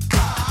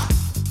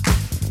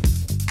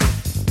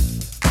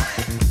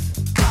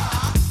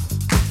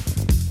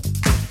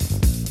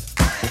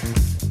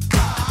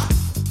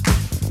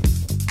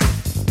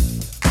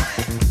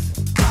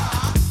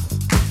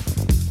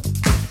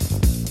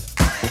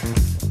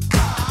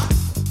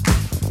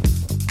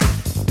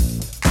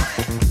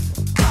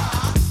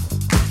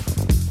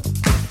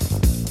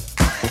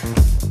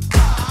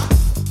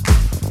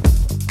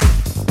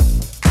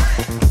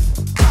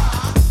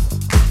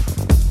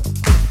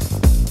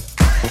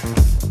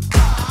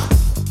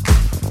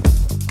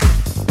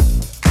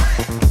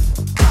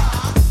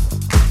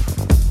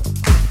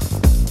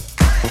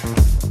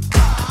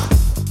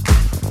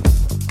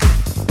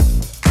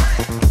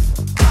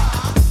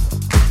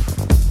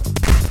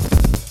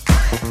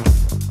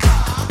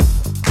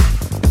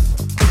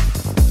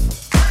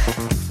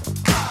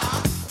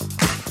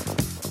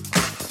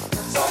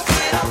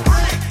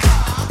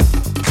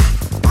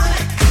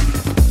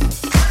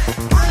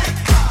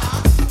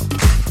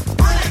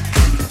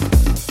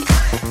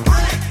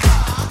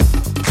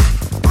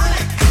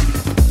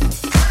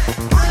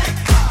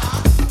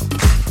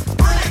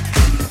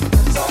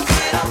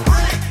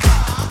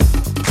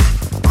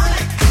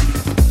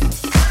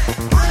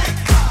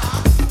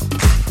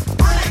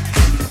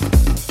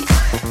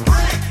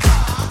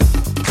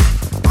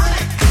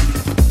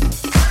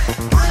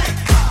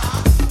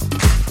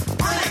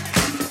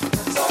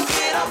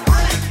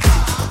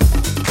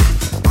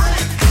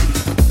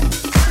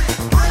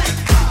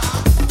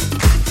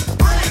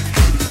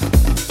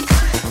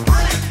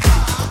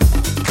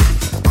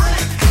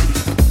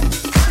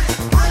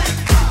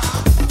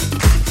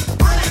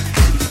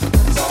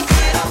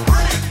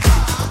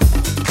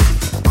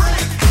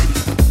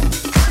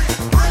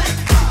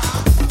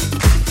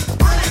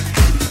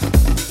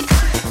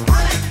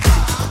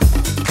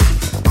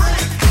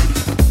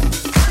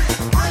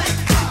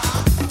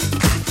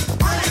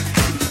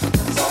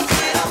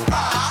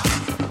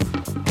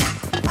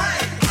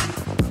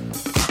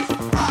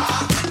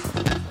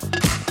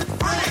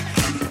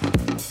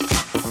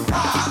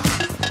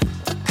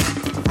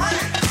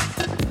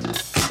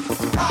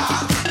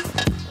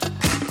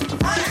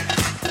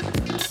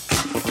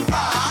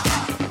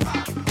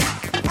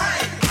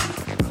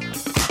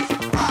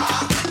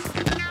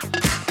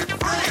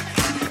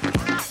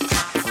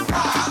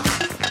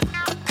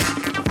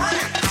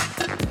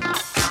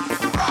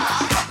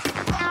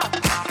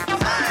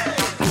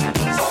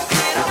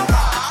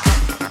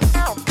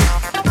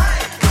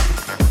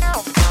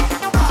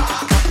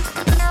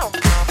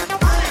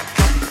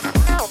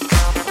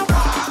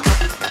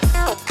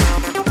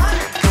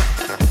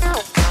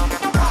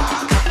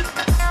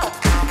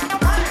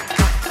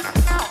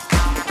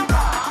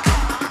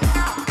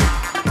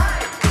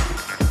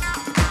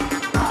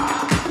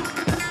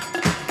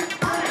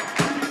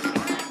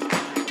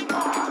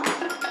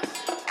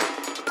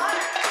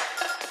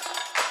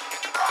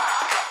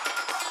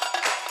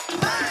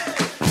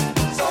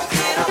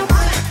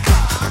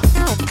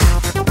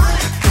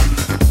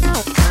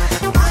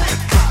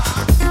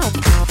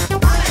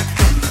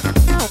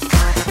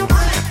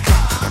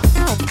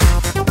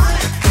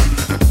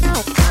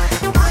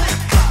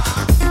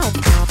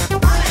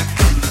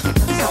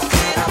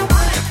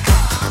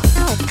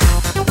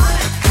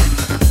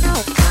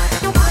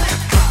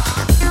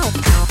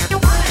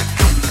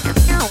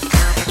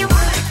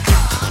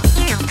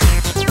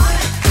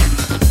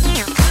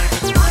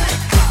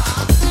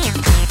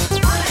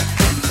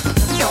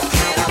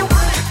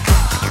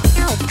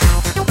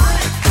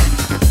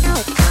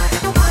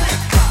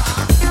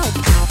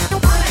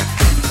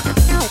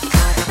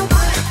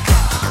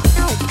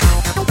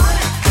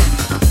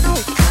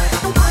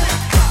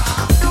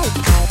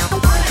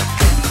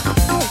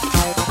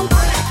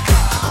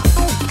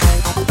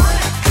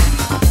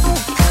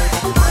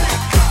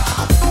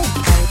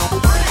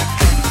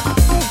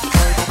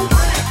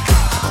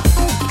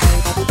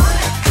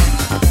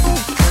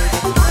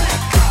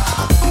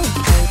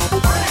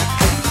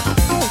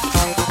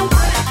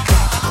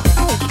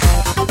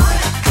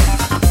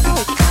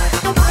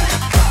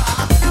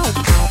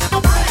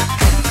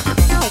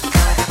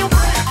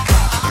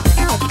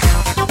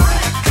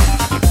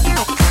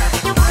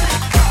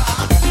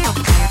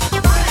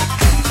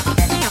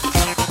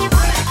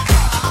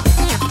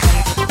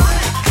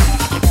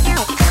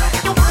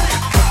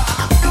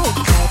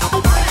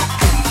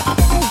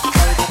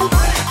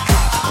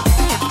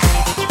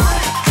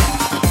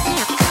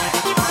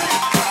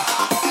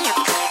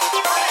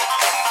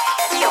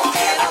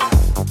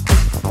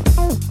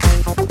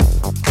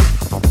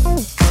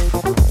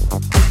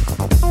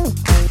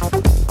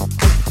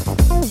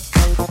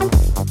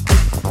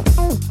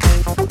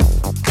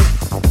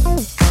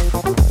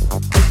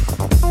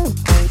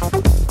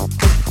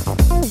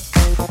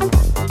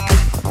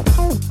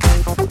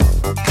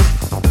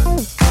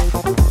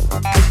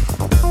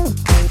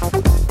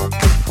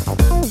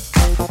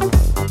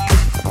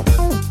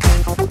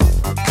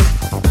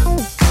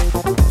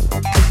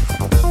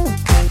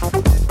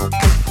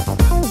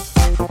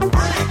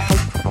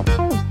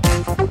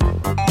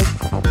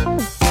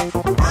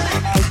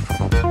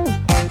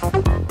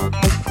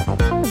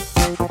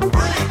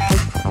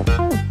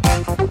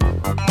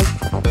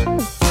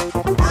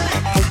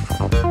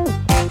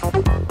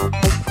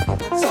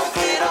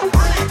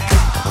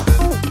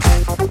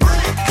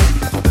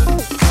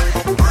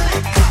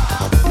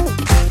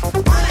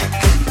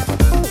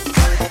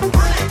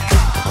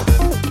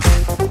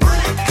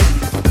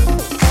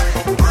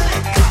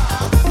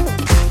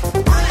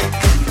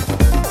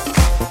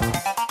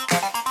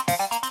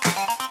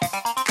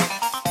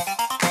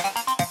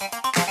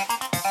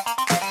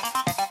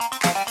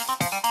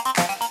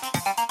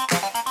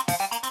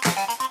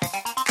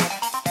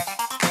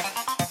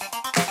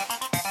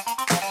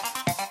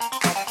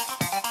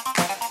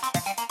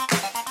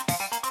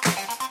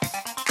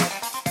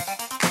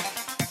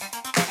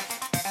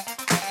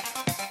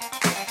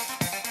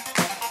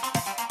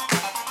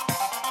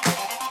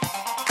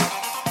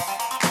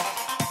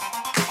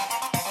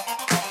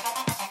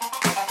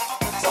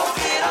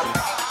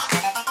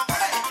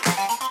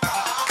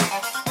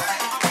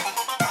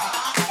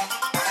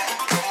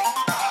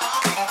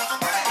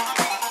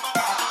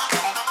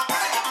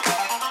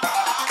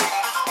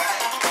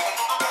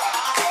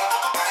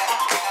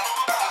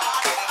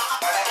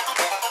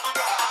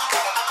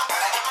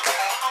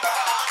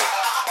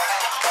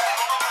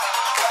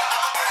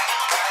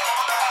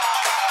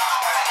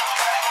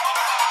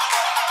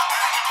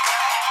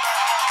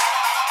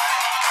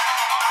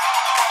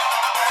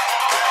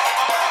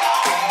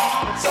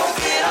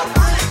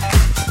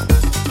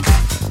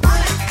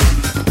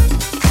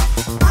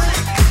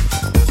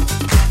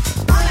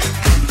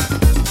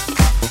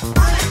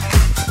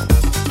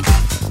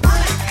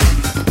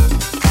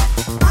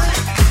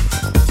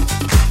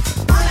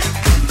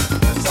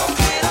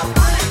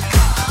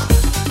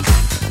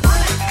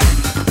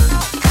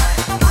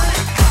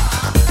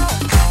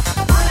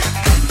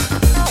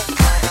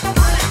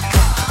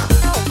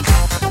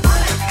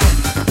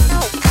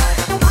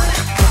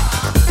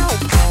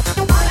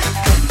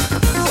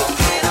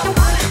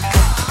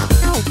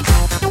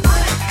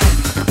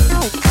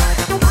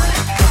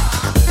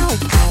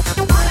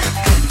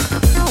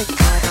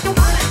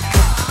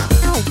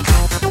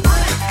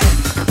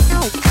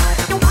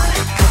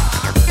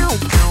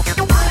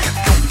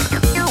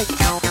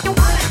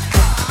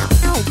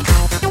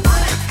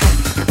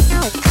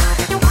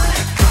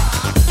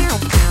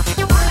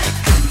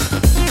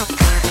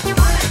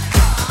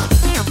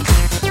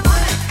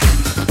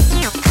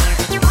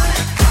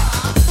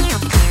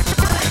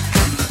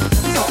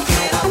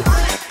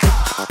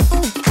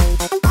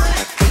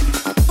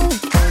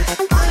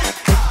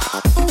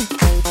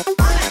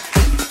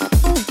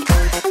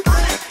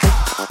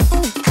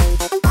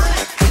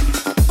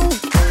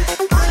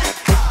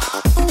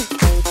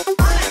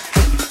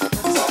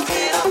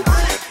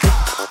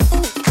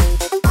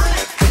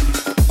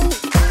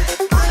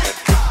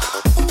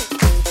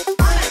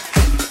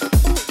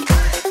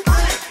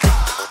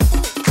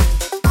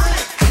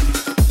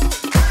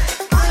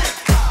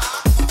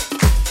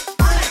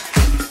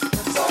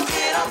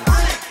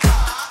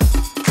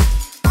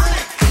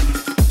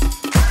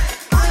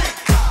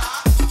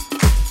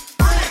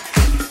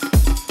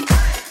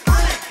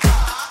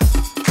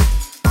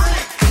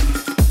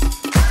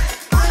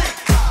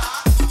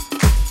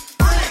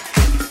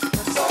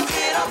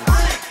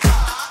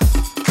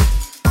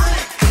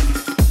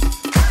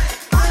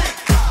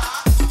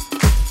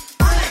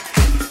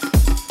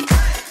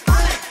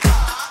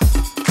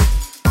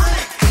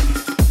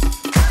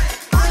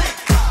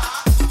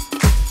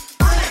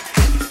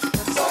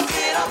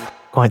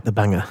 Quite the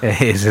banger.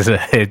 It is, isn't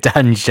it?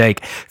 Dan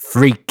Shake,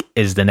 Freak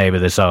is the name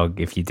of the song,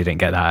 if you didn't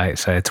get that.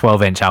 It's a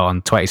 12-inch out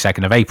on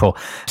 22nd of April.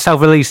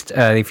 Self-released,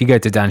 if you go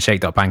to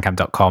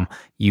danshake.bandcamp.com,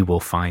 you will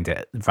find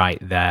it right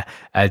there.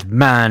 And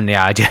man,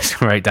 yeah, I just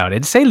wrote down,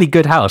 insanely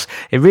good house.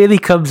 It really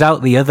comes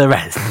out the other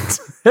end.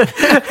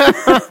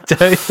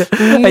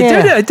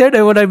 I don't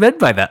know what I meant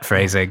by that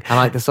phrasing. I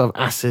like the sort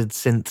of acid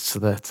synths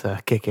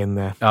that kick in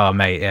there. Oh,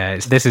 mate, yeah.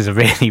 This is a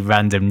really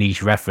random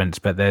niche reference,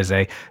 but there's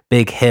a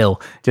big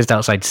hill just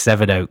outside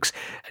Sevenoaks,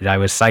 and I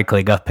was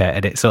cycling up it,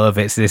 and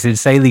it's this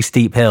insanely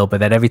steep hill, but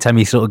then every time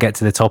you sort of get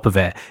to the top of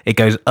it, it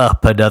goes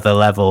up another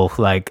level,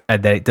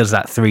 and then it does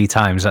that 3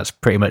 times. That's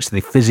pretty much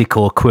the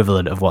physical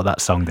equivalent of what that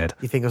song did.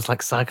 You think it was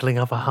like cycling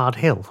up a hard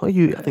hill? I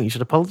think you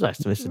should apologise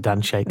to Mr.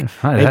 Dan Shake.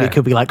 Maybe it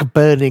could be like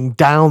burning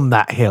down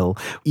that hill.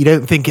 You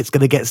don't think it's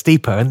going to get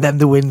steeper, and then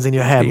the wind's in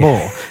your hair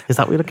more. Is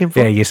that what you're looking for?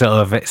 Yeah,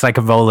 it's like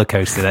a roller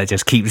coaster that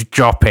just keeps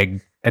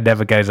dropping and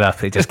never goes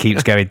up. It just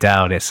keeps going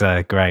down. It's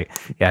great.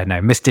 Yeah,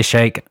 no, Mr.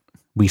 Shake,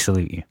 we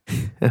salute you.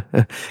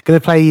 Going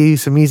to play you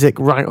some music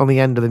right on the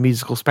end of the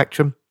musical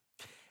spectrum.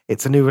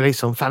 It's a new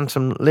release on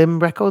Phantom Limb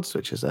Records,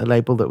 which is a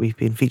label that we've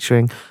been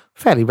featuring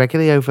fairly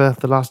regularly over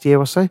the last year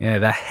or so. Yeah,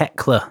 the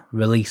Heckler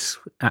release,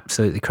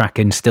 absolutely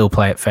cracking. Still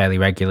play it fairly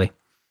regularly.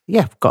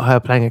 Yeah, got her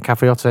playing at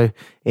Cafe Otto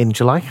in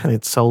July, and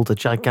it's sold a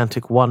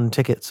gigantic 1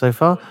 ticket so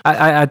far.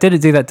 I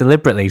didn't do that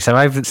deliberately, so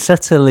I've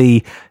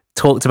subtly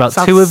talked about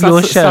 2 of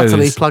your shows.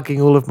 Subtly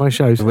plugging all of my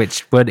shows.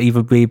 Which won't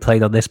even be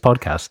played on this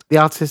podcast. The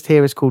artist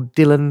here is called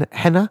Dylan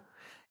Henner.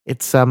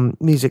 It's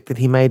music that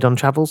he made on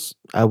travels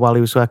while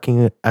he was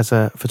working as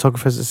a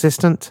photographer's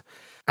assistant.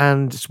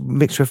 And it's a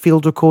mixture of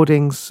field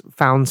recordings,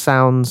 found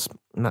sounds,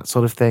 and that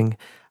sort of thing.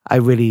 I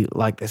really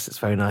like this. It's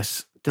very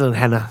nice. Dylan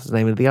Henner is the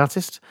name of the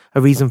artist.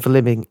 A Reason for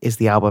Living is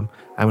the album.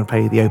 I'm going to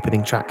play you the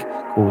opening track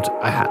called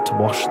I Had to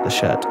Wash the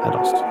Shirt I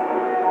Lost.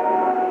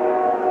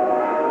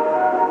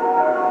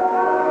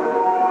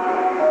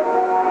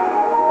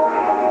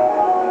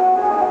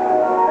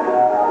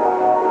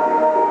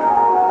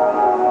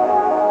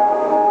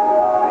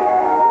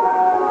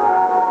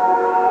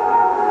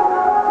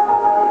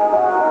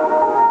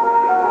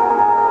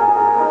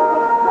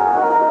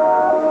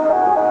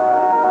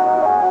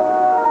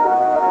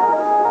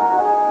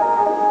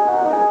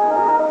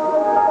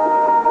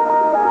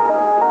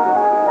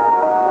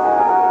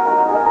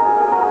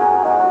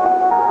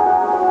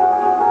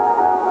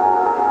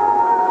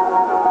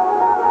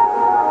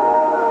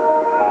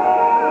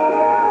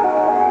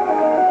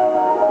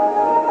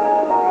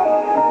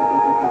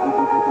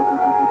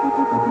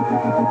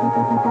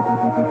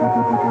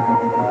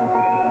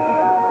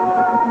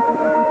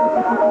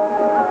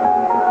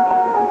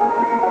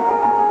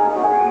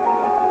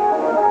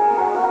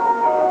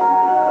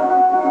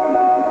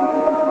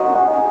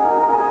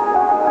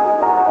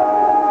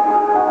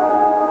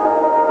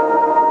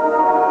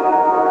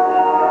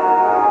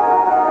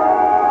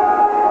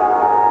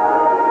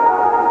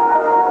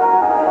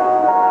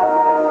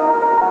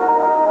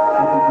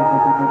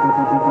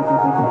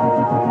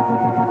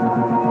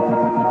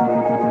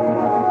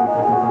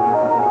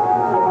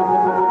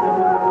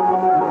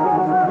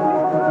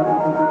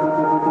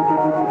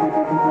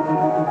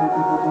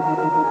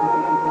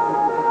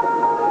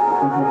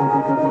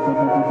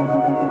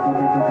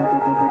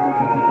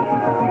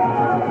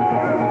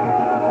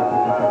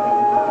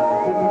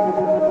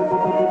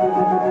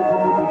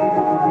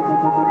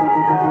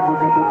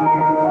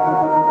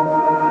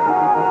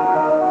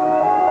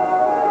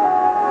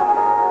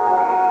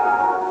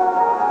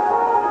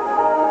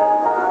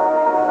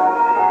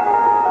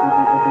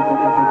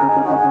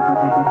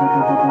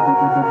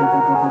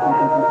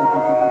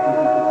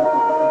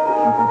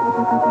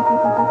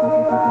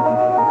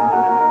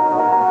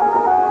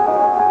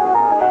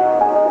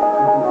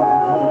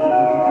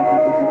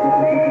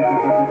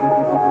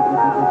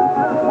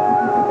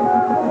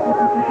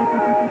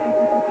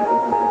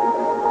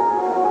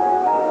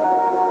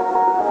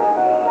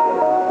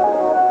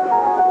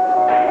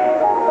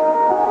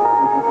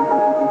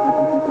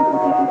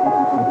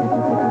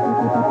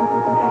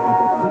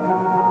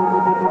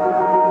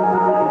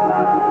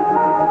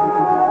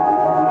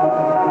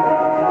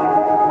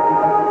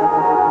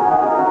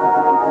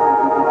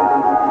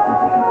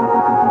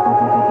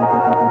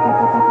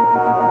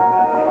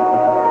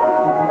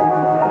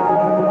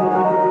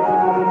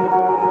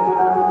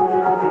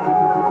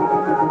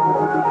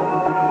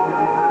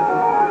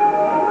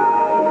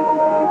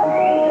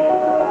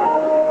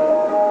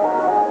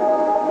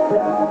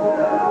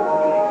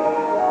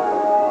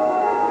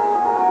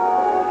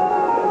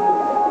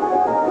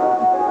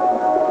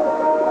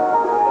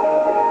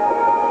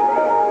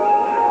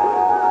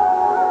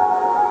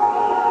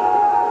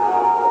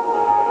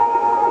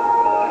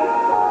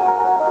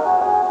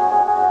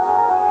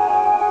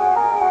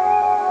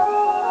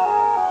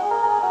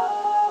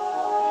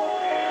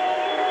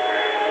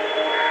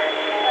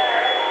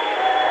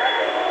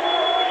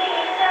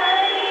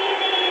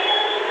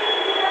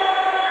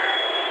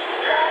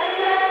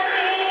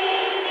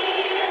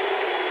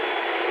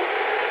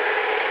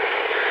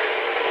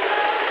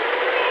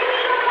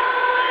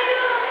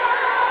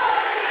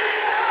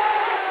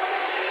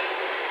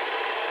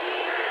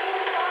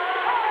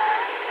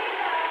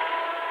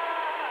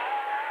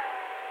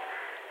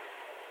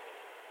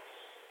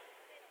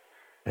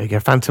 There you go.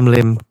 Phantom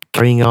Limb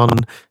carrying on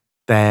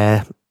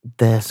their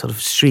sort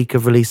of streak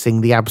of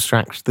releasing the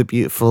abstract, the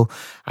beautiful,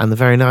 and the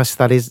very nice.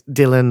 That is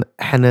Dylan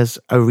Henner's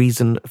A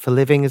Reason for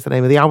Living is the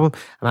name of the album.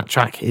 And that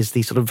track is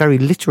the sort of very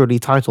literally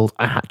titled,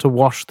 I Had to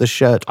Wash the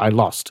Shirt I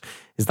Lost.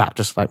 Is that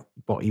just like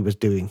what he was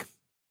doing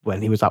when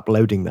he was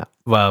uploading that?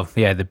 Well,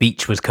 yeah, The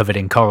Beach Was Covered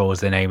in Coral was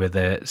the name of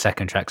the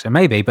second track, so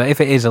maybe. But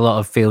if it is a lot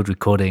of field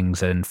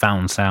recordings and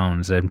found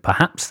sounds, and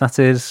perhaps that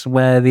is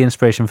where the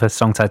inspiration for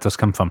song titles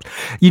come from.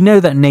 You know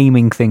that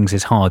naming things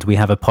is hard. We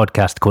have a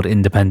podcast called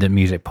Independent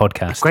Music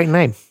Podcast. Great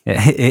name.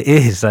 It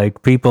is.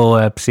 Like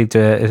people seem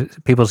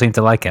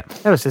to like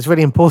it. No, it's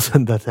really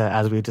important that,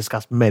 as we've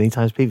discussed many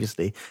times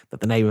previously, that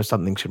the name of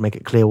something should make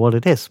it clear what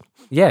it is.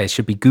 Yeah, it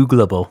should be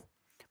Googleable.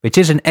 Which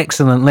is an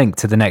excellent link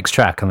to the next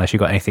track, unless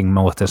you've got anything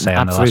more to say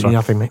on the last one. Absolutely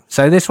nothing, mate.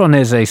 So this one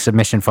is a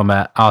submission from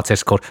an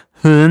artist called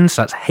Hrns,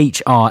 that's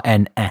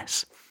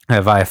HRNS,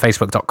 via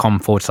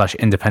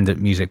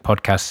facebook.com/independent music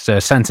podcast,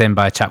 sent in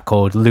by a chap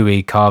called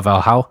Louis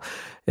Carvalhal.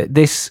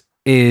 This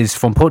is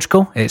from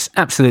Portugal. It's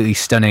absolutely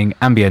stunning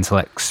ambient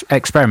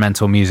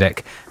experimental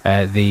music.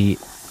 The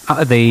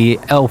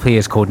LP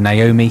is called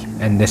Naomi,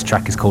 and this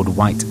track is called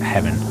White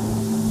Heaven.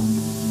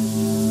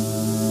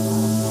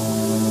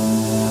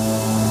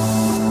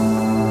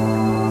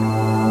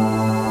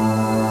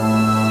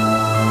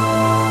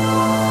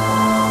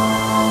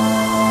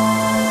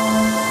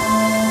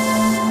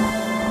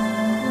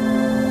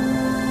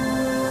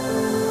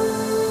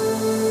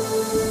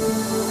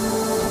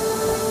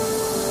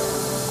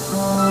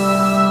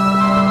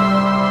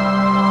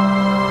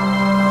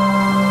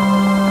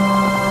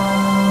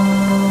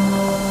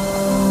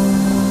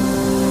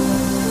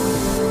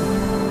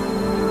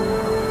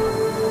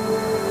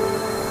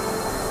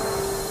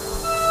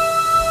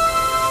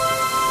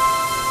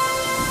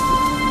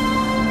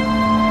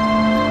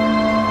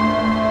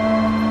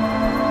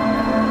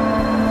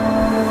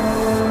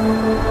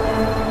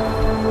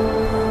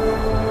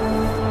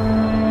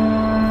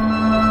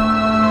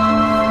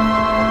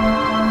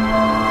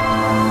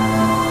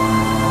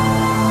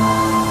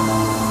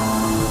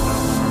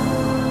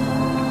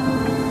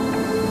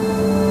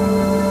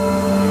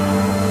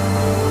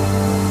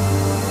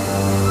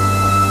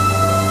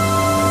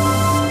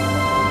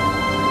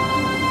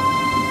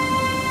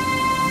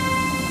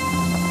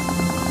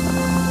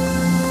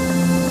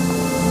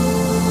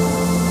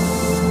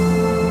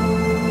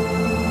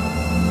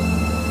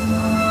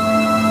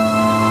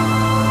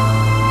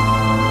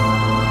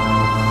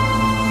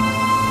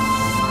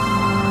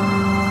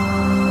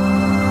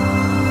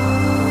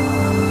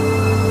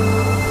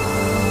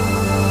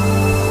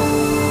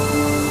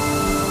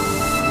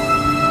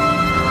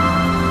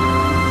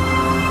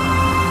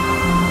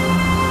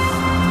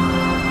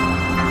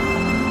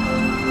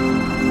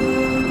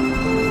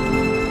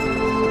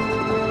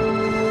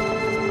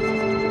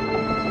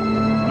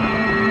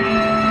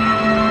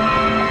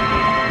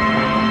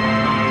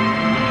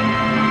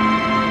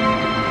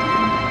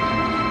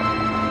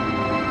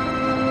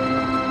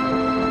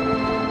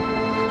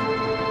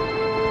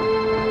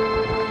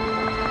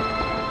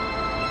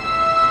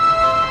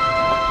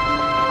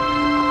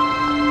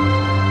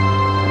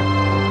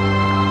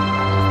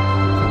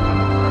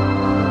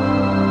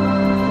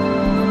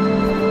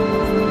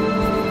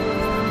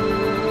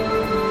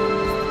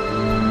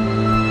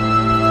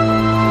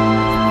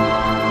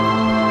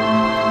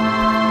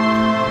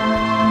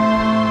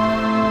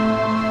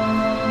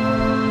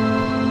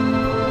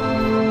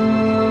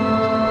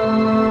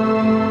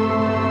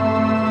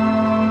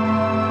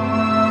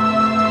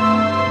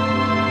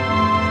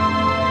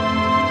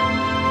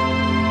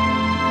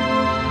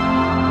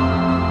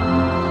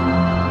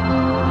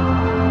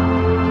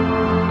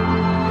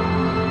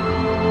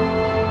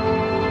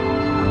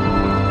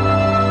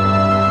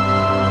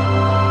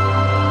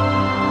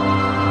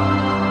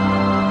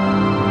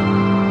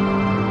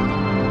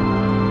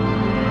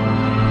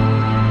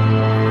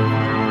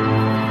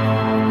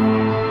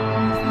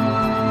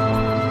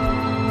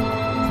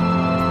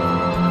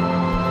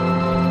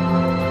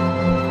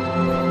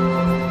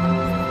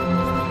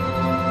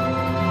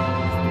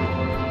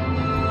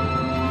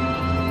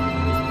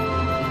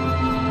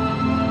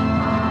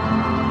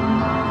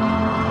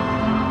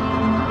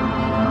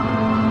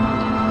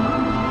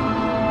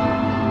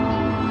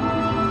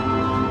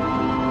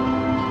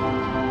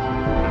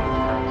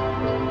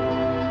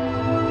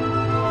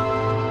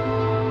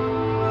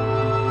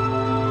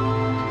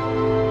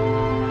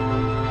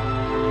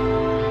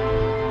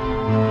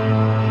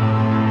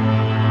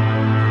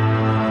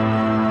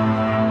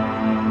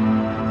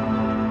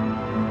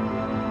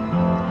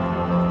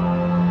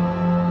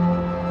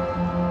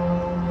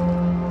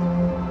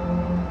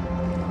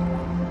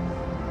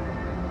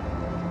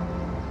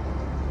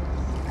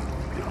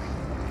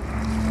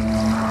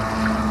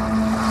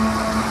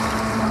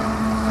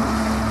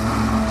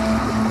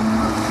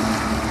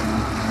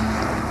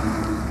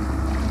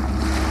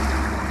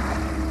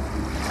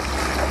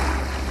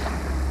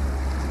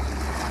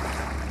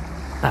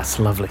 That's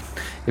lovely.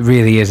 It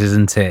really is,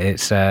 isn't it?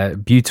 It's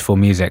beautiful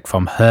music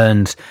from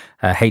Hrns,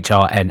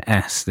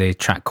 HRNS, the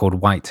track called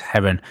White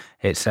Heron.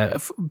 It's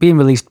being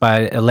released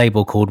by a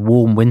label called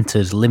Warm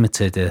Winters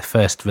Limited, the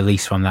first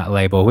release from that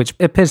label, which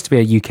appears to be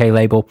a UK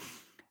label.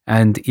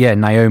 And yeah,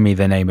 Naomi,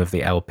 the name of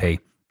the LP.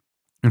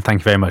 And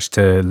thank you very much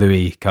to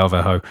Louis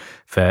Calvajo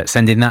for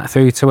sending that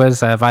through to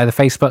us via the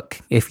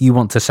Facebook. If you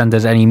want to send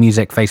us any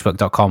music,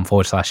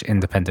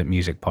 facebook.com/independent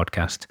music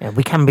podcast. Yeah,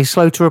 we can be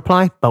slow to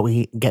reply, but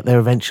we get there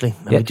eventually.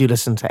 And we do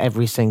listen to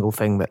every single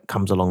thing that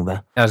comes along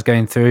there. I was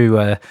going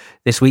through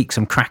this week,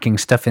 some cracking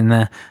stuff in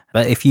there.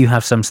 But if you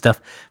have some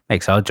stuff,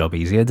 makes our job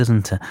easier,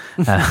 doesn't it?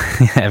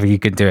 You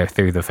could do it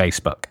through the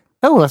Facebook.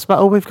 Oh, that's about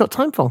all we've got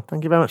time for.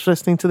 Thank you very much for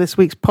listening to this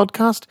week's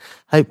podcast.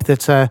 Hope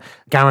that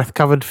Gareth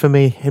covered for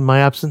me in my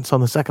absence on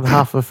the second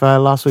half of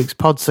last week's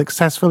pod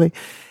successfully.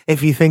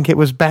 If you think it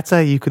was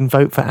better, you can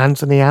vote for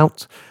Anthony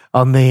out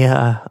on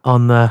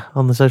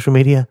the social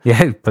media.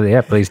 Yeah,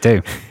 please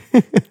do.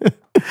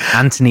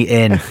 Anthony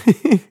in.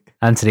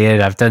 Anthony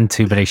in. I've done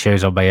too many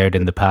shows on my own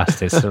in the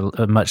past. It's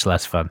much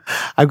less fun.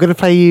 I'm going to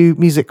play you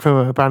music from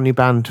a brand new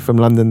band from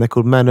London. They're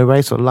called Myrna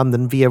Race, or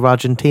London via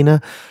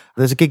Argentina.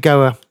 There's a gig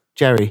goer,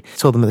 Jerry,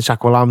 saw them at the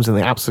Shackwell Arms and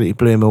they absolutely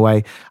blew him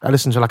away. I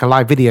listened to a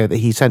live video that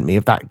he sent me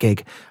of that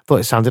gig. Thought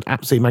it sounded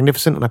absolutely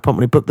magnificent, and I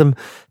promptly booked them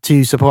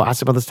to support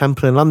Acid Mother's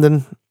Temple in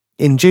London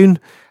in June.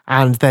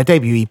 And their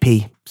debut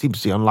EP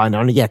seems to be online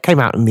now. And yeah, came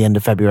out in the end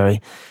of February.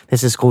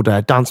 This is called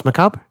Dance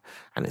Macabre,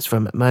 and it's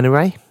from Myrna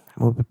Ray.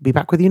 And we'll be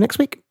back with you next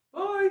week.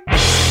 Bye.